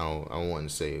 I don't want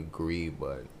to say agree,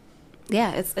 but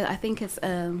yeah, I think it's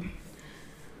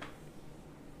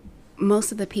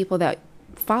most of the people that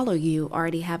follow you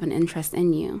already have an interest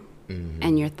in you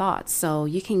and your thoughts, so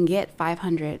you can get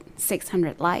 500,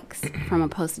 600 likes from a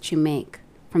post that you make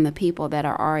from the people that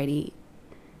are already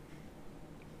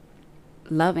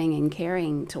loving and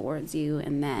caring towards you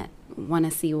and that want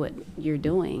to see what you're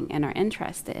doing and are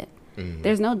interested.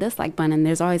 There's no dislike button.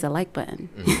 There's always a like button.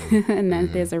 And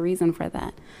then there's a reason for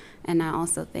that. And I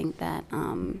also think that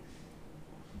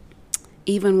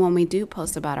even when we do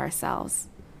post about ourselves,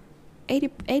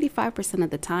 85% of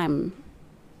the time,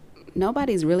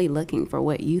 nobody's really looking for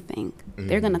what you think.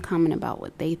 They're going to comment about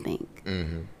what they think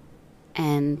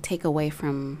and take away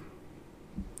from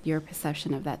your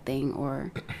perception of that thing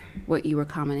or what you were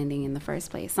commenting in the first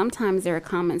place. Sometimes there are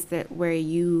comments that where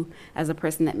you, as a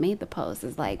person that made the post,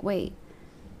 is like, wait,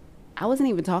 I wasn't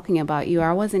even talking about you.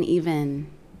 I wasn't even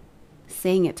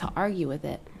saying it to argue with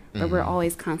it. But we're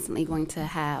always constantly going to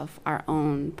have our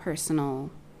own personal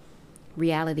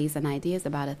realities and ideas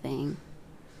about a thing.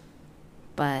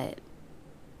 But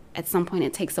at some point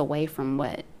it takes away from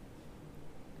what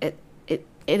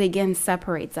it again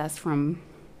separates us from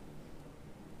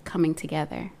coming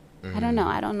together. I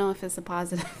don't know if it's a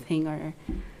positive thing or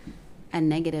a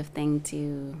negative thing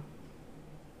to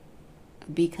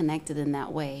be connected in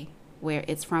that way, where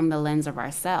it's from the lens of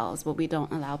ourselves, but we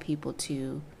don't allow people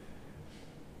to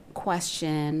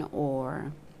question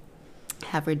or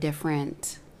have a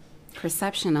different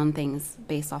perception on things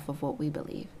based off of what we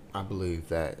believe. I believe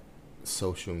that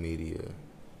social media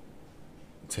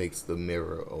takes the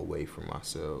mirror away from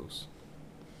ourselves.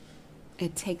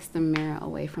 It takes the mirror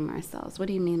away from ourselves. What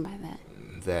do you mean by that?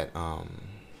 That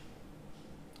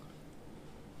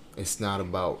it's not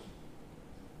about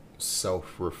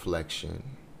self-reflection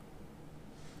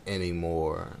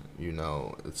anymore, you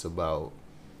know. It's about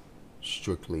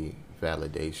strictly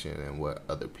validation and what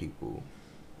other people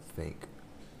think.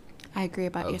 I agree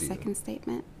about your second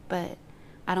statement, but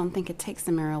I don't think it takes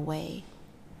the mirror away.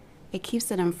 It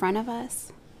keeps it in front of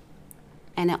us,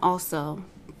 and it also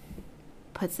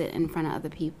puts it in front of other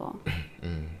people.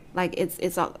 Like it's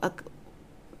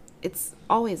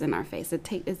always in our face.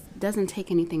 It doesn't take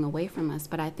anything away from us,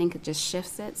 but I think it just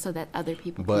shifts it so that other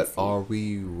people can see. But are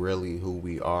we really who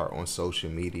we are on social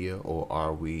media, or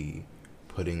are we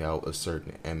putting out a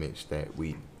certain image that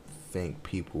we think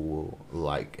people will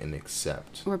like and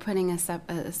accept? We're putting a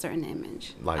certain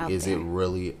image. Like, is it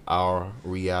really our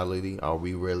reality? Are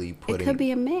we really putting? It could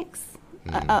be a mix.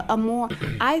 A more.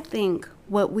 I think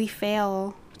what we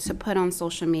fail to put on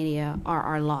social media are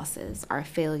our losses, our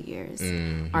failures,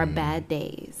 our bad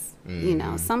days. You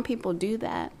know, some people do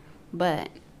that, but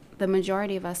the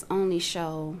majority of us only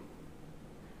show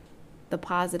the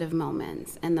positive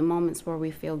moments and the moments where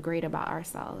we feel great about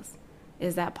ourselves.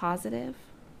 Is that positive?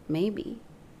 Maybe.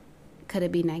 Could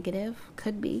it be negative?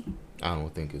 Could be. I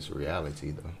don't think it's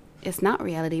reality, though. It's not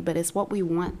reality, but it's what we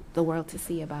want the world to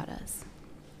see about us.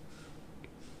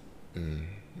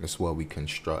 It's what we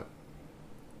construct.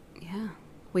 Yeah.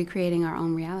 We're creating our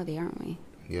own reality, aren't we?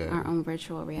 Yeah. Our own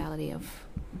virtual reality of...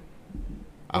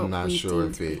 I'm not sure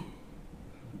if it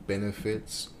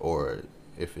benefits or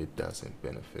if it doesn't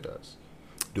benefit us.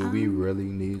 Do we really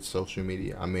need social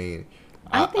media? I mean...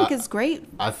 I think it's great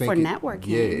for networking.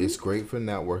 Yeah, it's great for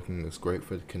networking. It's great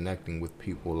for connecting with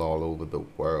people all over the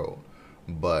world.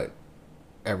 but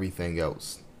everything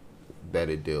else that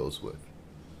it deals with?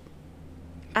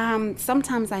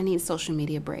 Sometimes I need social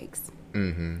media breaks.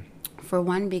 Mm-hmm. For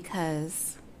one,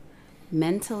 because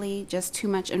mentally, just too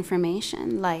much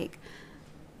information. Like,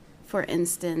 for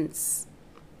instance,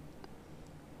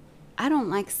 I don't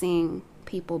like seeing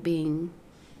people being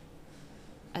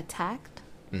attacked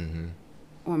Mm-hmm.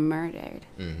 or murdered.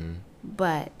 Mm-hmm.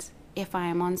 But if I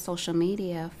am on social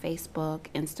media, Facebook,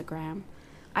 Instagram,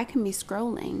 I can be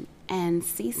scrolling and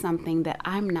see something that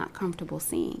I'm not comfortable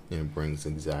seeing. And it brings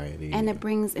anxiety. And it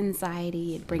brings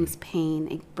anxiety, it brings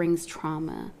pain, it brings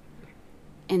trauma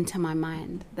into my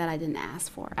mind that I didn't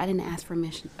ask for. I didn't ask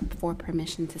for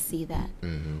permission to see that.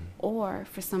 Mm-hmm. Or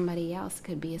for somebody else, it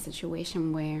could be a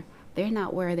situation where they're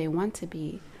not where they want to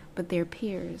be, but their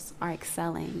peers are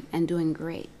excelling and doing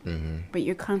great. Mm-hmm. But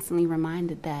you're constantly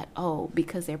reminded that, oh,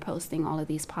 because they're posting all of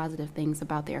these positive things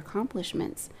about their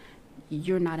accomplishments,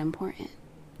 you're not important.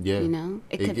 Yeah. You know?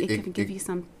 It could give you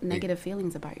some negative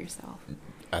feelings about yourself.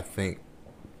 I think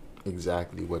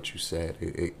exactly what you said.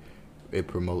 It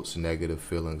promotes negative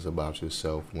feelings about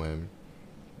yourself when,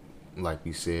 like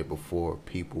you said before,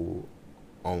 people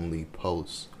only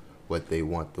post what they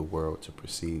want the world to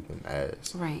perceive them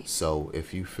as. Right. So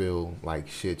if you feel like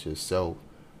shit yourself,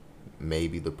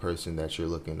 maybe the person that you're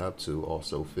looking up to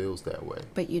also feels that way.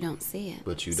 But you don't see it.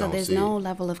 But you so don't there's see no it.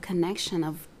 level of connection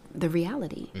of the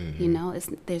reality. Mm-hmm. You know,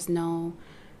 there's no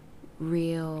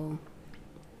real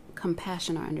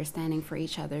compassion or understanding for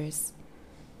each other's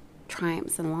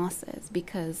triumphs and losses,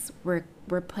 because we're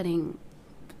putting,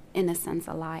 in a sense,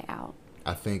 a lie out.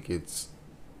 I think it's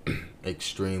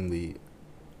extremely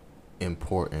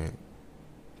important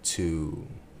to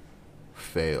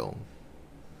fail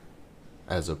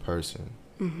as a person.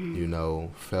 Mm-hmm. You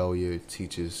know, failure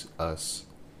teaches us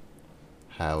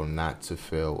how not to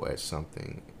fail at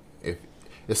something. If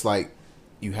it's like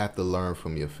you have to learn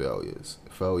from your failures.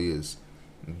 Failures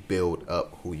build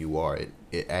up who you are.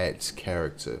 It adds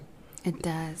character. It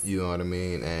does. You know what I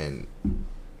mean? And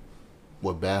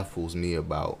what baffles me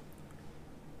about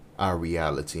our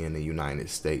reality in the United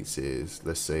States is,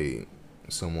 let's say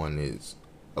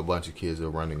a bunch of kids are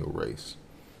running a race.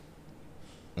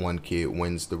 One kid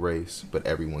wins the race, but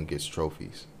everyone gets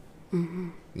trophies. Mm-hmm.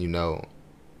 You know,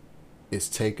 it's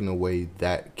taking away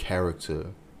that character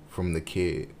from the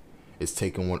kid. It's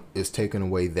taking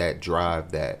away that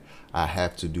drive that I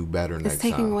have to do better next time. It's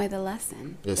taking away the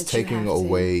lesson. It's taking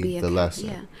away the lesson.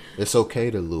 Yeah. It's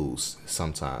okay to lose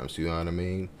sometimes, you know what I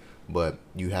mean? But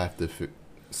you have to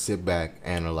sit back,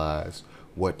 analyze,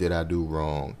 what did I do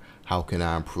wrong? How can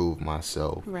I improve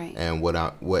myself? Right. And what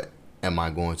am I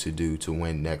going to do to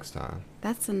win next time?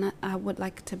 I would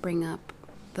like to bring up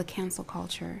the cancel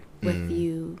culture with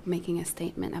you making a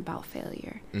statement about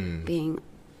failure being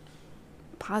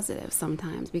positive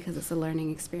sometimes because it's a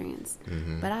learning experience.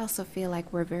 Mm-hmm. But I also feel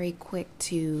like we're very quick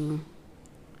to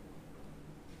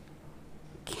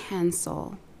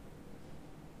cancel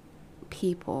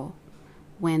people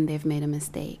when they've made a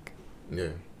mistake. Yeah.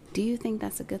 Do you think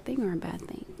that's a good thing or a bad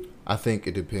thing? I think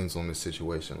it depends on the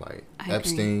situation. Like I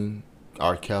Epstein,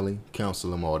 R. Kelly, cancel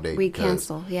them all day. We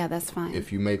cancel. Yeah, that's fine.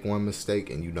 If you make one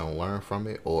mistake and you don't learn from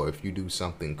it, or if you do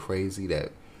something crazy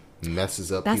that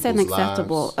messes up that's people's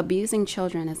unacceptable. lives, Abusing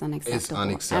children is unacceptable. It's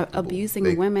unacceptable.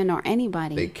 Abusing women or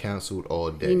anybody. They canceled all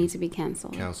day. You need to be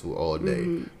canceled. Canceled all day.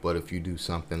 Mm-hmm. But if you do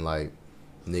something like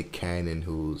Nick Cannon,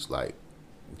 who's like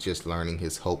just learning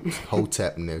his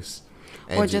hotepness,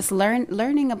 or just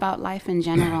learning about life in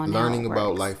general, and learning how it about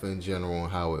works. life in general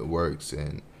and how it works,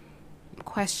 and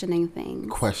questioning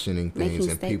things, and making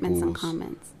statements people's and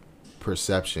comments,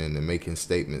 perception, and making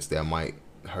statements that might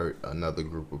hurt another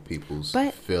group of people's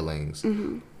feelings.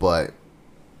 Mm-hmm. But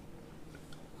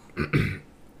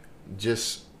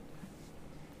just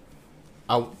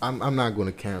I'm not going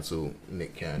to cancel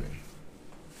Nick Cannon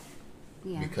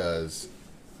because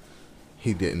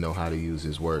he didn't know how to use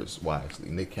his words wisely.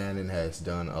 Nick Cannon has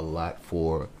done a lot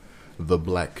for the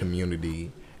black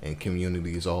community and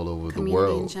communities all over the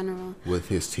world in general, with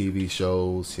his TV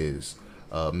shows, his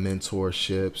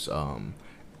mentorships,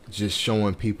 just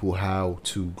showing people how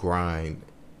to grind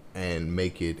and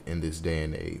make it in this day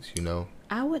and age, you know?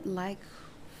 I would like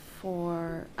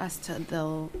for us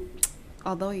to,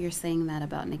 although you're saying that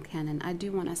about Nick Cannon, I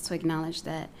do want us to acknowledge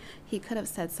that he could have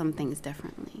said some things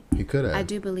differently. He could have. I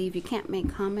do believe you can't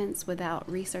make comments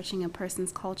without researching a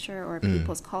person's culture or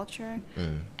people's culture.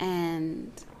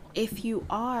 And if you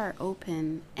are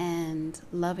open and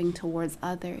loving towards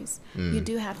others, you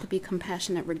do have to be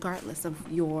compassionate regardless of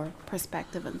your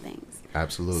perspective on things.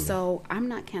 Absolutely. So I'm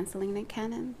not canceling Nick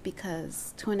Cannon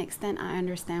because to an extent I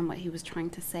understand what he was trying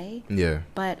to say. Yeah.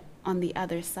 But on the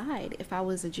other side, if I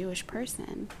was a Jewish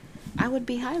person, I would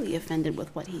be highly offended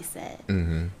with what he said,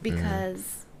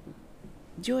 because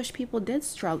Jewish people did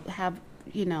have,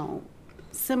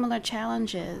 similar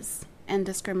challenges and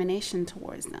discrimination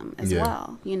towards them as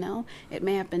well. It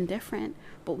may have been different,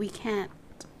 but we can't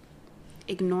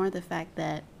ignore the fact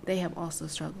that they have also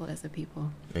struggled as a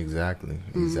people. Exactly.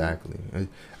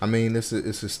 I mean, it's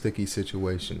a sticky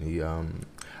situation.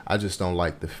 I just don't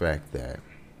like the fact that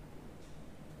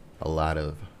a lot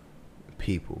of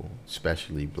people,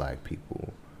 especially black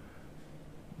people,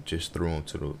 just threw him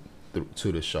to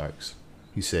the sharks.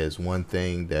 He says one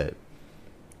thing that,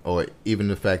 or even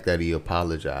the fact that he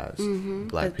apologized.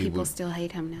 Black but people still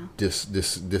hate him now.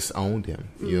 Disowned him.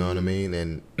 You know what I mean?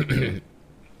 And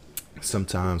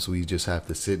sometimes we just have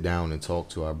to sit down and talk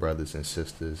to our brothers and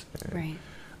sisters and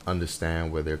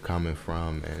understand where they're coming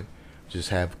from, and just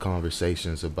have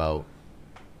conversations about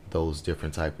those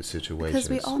different type of situations. Because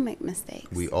we all make mistakes.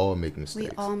 We all make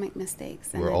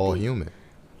mistakes. And we're all human.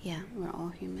 Yeah, we're all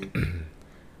human.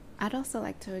 I'd also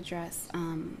like to address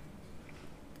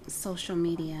social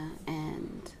media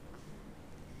and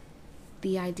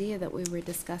the idea that we were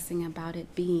discussing about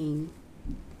it being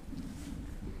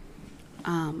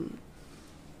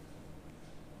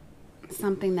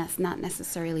something that's not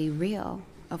necessarily real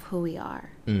of who we are.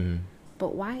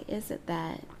 But why is it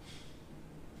that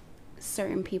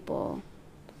certain people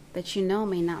that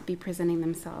may not be presenting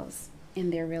themselves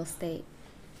in their real state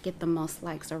get the most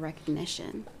likes or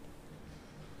recognition?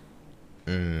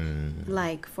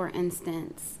 Like, for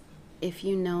instance, if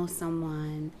you know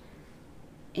someone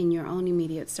in your own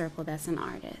immediate circle that's an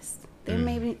artist, they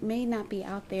may not be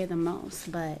out there the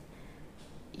most, but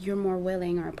you're more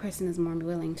willing, or a person is more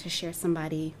willing to share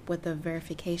somebody with a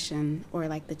verification or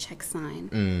like the check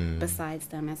sign besides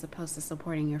them, as opposed to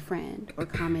supporting your friend or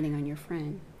commenting on your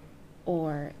friend.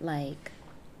 Or like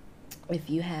if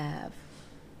you have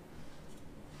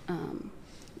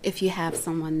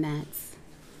someone that's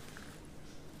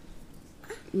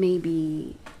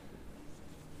maybe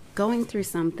going through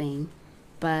something,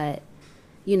 but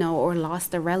or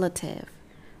lost a relative,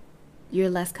 you're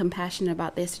less compassionate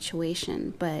about their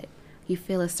situation, but you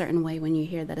feel a certain way when you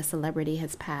hear that a celebrity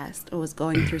has passed or was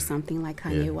going through something, like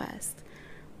Kanye West.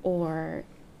 Or,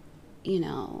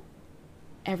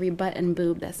 every butt and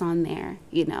boob that's on there,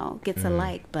 gets a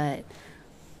like, but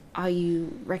are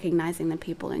you recognizing the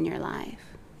people in your life?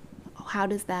 How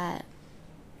does that?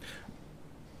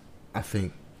 I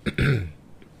think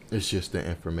it's just the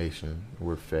information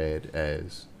we're fed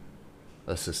as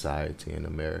a society in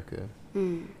America.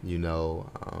 In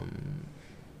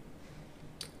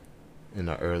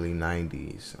the early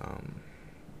 90s,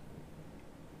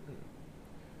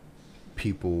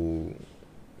 people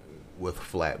with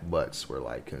flat butts were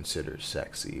like considered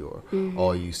sexy, or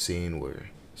all you seen were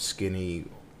skinny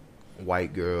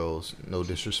white girls, no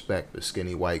disrespect, but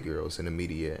skinny white girls in the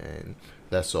media, and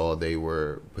that's all they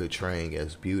were portraying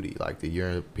as beauty, like the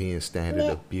European standard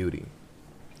of beauty.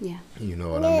 Yeah. You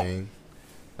know what I mean?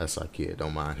 That's our kid.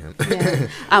 Don't mind him. Yeah.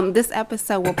 This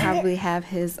episode will probably have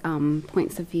his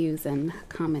points of views and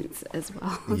comments as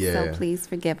well. Yeah. So please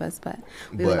forgive us, but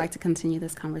we would like to continue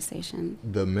this conversation.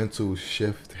 The mental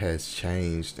shift has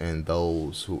changed, and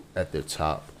those who at the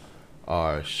top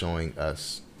are showing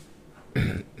us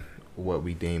what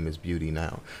we deem as beauty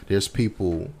now. There's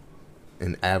people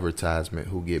in advertisement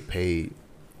who get paid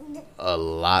a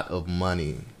lot of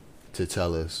money to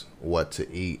tell us what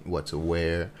to eat, what to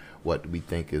wear, what we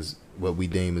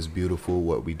deem as beautiful,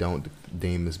 what we don't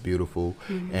deem as beautiful.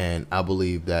 And I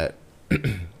believe that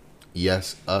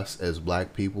yes, us as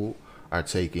black people are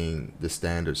taking the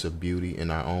standards of beauty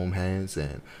in our own hands,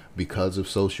 and because of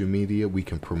social media we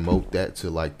can promote that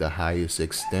to like the highest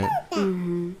extent.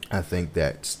 I think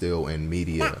that still in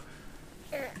media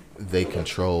they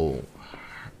control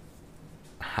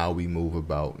how we move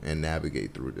about and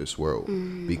navigate through this world,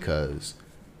 because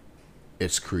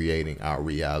it's creating our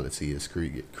reality, it's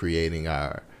creating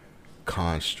our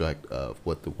construct of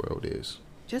what the world is.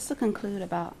 Just to conclude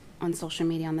on social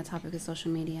media, on the topic of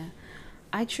social media,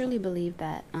 I truly believe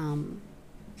that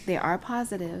there are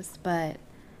positives, but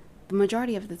the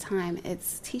majority of the time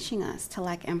it's teaching us to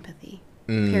lack empathy,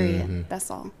 period.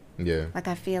 That's all. Yeah. Like,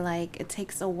 I feel like it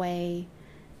takes away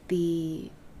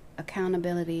the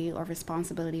accountability or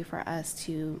responsibility for us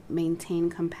to maintain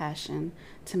compassion,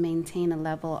 to maintain a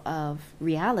level of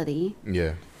reality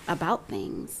about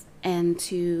things, and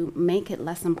to make it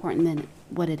less important than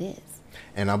what it is.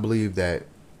 And I believe that,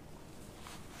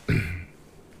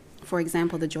 for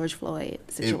example, the George Floyd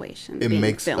situation, it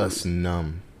makes filmed. us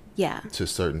numb to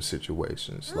certain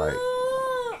situations. Like,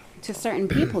 to certain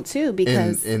people too,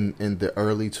 because in the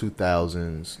early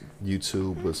 2000s,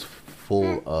 YouTube was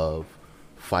full of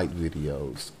fight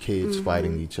videos, kids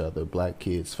fighting each other, black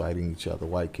kids fighting each other,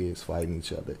 white kids fighting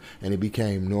each other, and it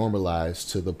became normalized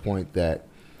to the point that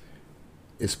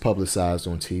it's publicized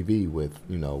on TV with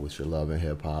with your Love and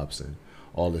Hip Hops and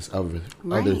all this other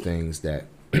things that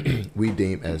we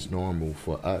deem as normal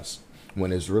for us,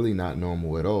 when it's really not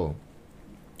normal at all.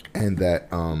 And that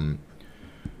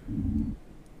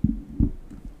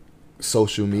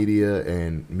social media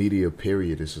and media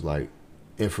period is like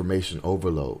information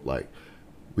overload. Like,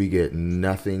 we get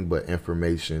nothing but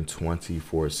information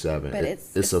 24/7.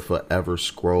 It's a forever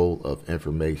scroll of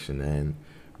information, and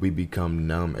we become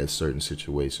numb at certain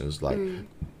situations, like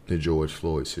the George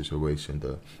Floyd situation,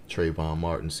 the Trayvon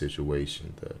Martin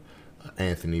situation, the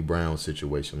Anthony Brown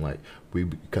situation. Like, we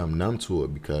become numb to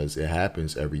it because it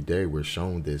happens every day. We're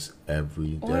shown this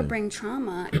every day. Or bring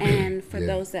trauma, and for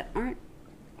those that aren't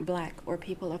black or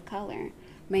people of color,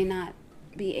 may not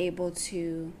be able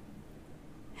to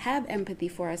have empathy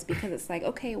for us, because it's like,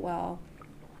 okay, well,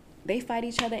 they fight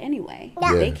each other anyway.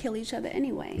 Yeah. They kill each other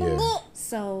anyway. Yeah.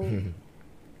 So,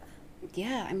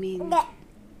 yeah, I mean,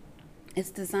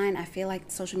 it's designed, I feel like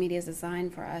social media is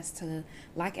designed for us to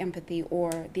lack empathy,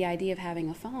 or the idea of having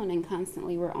a phone and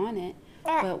constantly we're on it,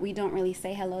 but we don't really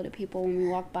say hello to people when we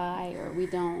walk by, or we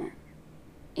don't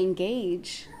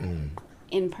engage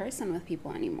in person with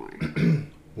people anymore.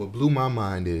 What blew my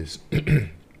mind is,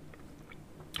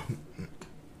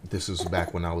 this was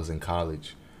back when I was in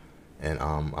college, and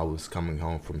I was coming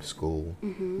home from school,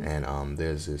 and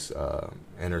there's this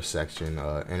intersecting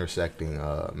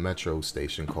metro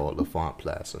station called L'Enfant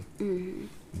Plaza,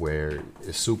 where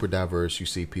it's super diverse. You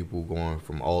see people going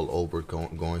from all over,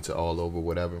 going to all over,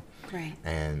 whatever. Right.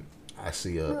 And I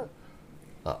see a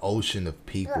ocean of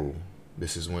people.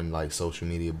 This is when like social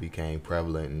media became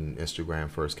prevalent and Instagram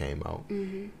first came out.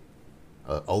 An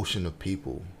ocean of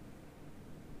people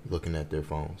looking at their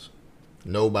phones.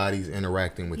 Nobody's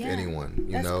interacting with anyone.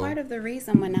 That's part of the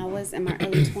reason when I was in my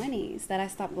early 20s that I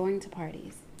stopped going to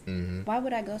parties. Why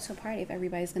would I go to a party if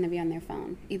everybody's going to be on their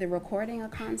phone, either recording a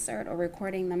concert or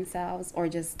recording themselves, or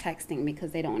just texting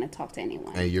because they don't want to talk to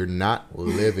anyone? And you're not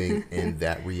living in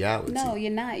that reality. No,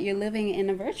 you're not. You're living in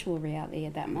a virtual reality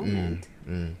at that moment.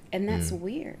 And that's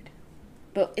weird.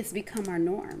 But it's become our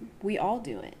norm. We all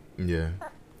do it. Yeah.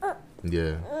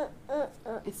 Yeah.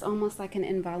 It's almost like an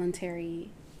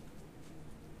involuntary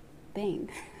thing.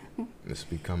 It's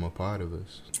become a part of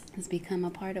us. It's become a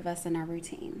part of us in our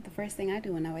routine. The first thing I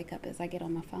do when I wake up is I get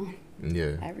on my phone.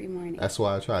 Yeah. Every morning. That's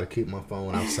why I try to keep my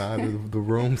phone outside of the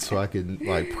room so I can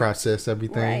like process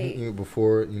everything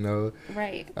before,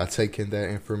 I take in that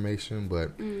information.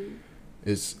 But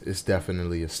it's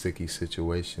definitely a sticky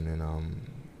situation, and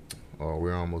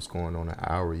we're almost going on an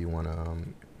hour. You want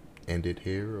to end it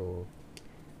here, or?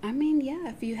 I mean, yeah.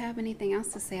 If you have anything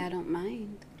else to say, I don't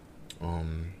mind.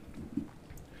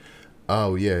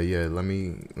 Oh yeah. Let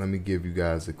me give you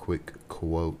guys a quick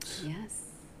quote. Yes.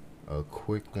 A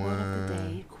quick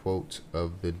one. Quote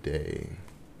of the day.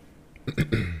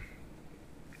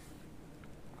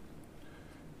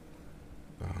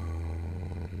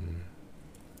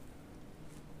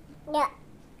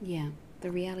 Yeah.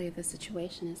 The reality of the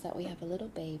situation is that we have a little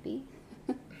baby.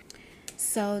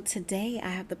 So today I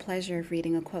have the pleasure of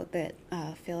reading a quote that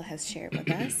Phil has shared with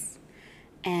us.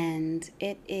 And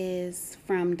it is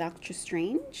from Doctor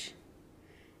Strange.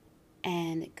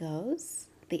 And it goes,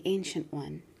 "The Ancient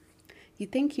One. You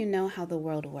think you know how the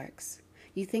world works.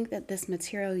 You think that this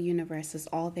material universe is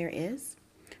all there is?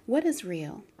 What is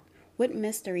real? What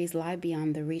mysteries lie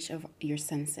beyond the reach of your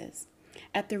senses?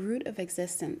 At the root of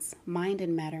existence, mind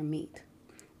and matter meet.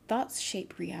 Thoughts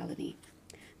shape reality.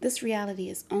 This reality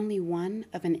is only one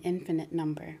of an infinite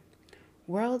number.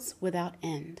 Worlds without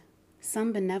end,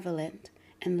 some benevolent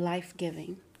and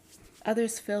life-giving,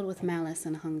 others filled with malice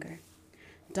and hunger.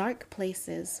 Dark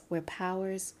places where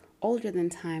powers older than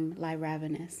time lie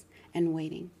ravenous and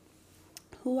waiting.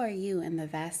 Who are you in the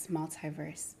vast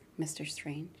multiverse, Mr.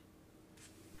 Strange?"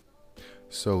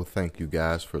 So thank you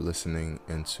guys for listening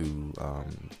into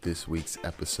this week's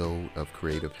episode of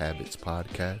Creative Habits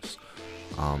Podcast.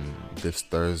 This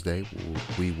Thursday,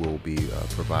 we will be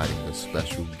providing a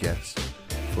special guest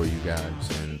for you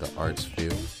guys in the arts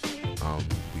field.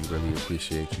 We really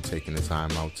appreciate you taking the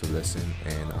time out to listen,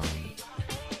 and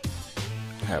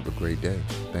have a great day.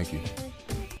 Thank you.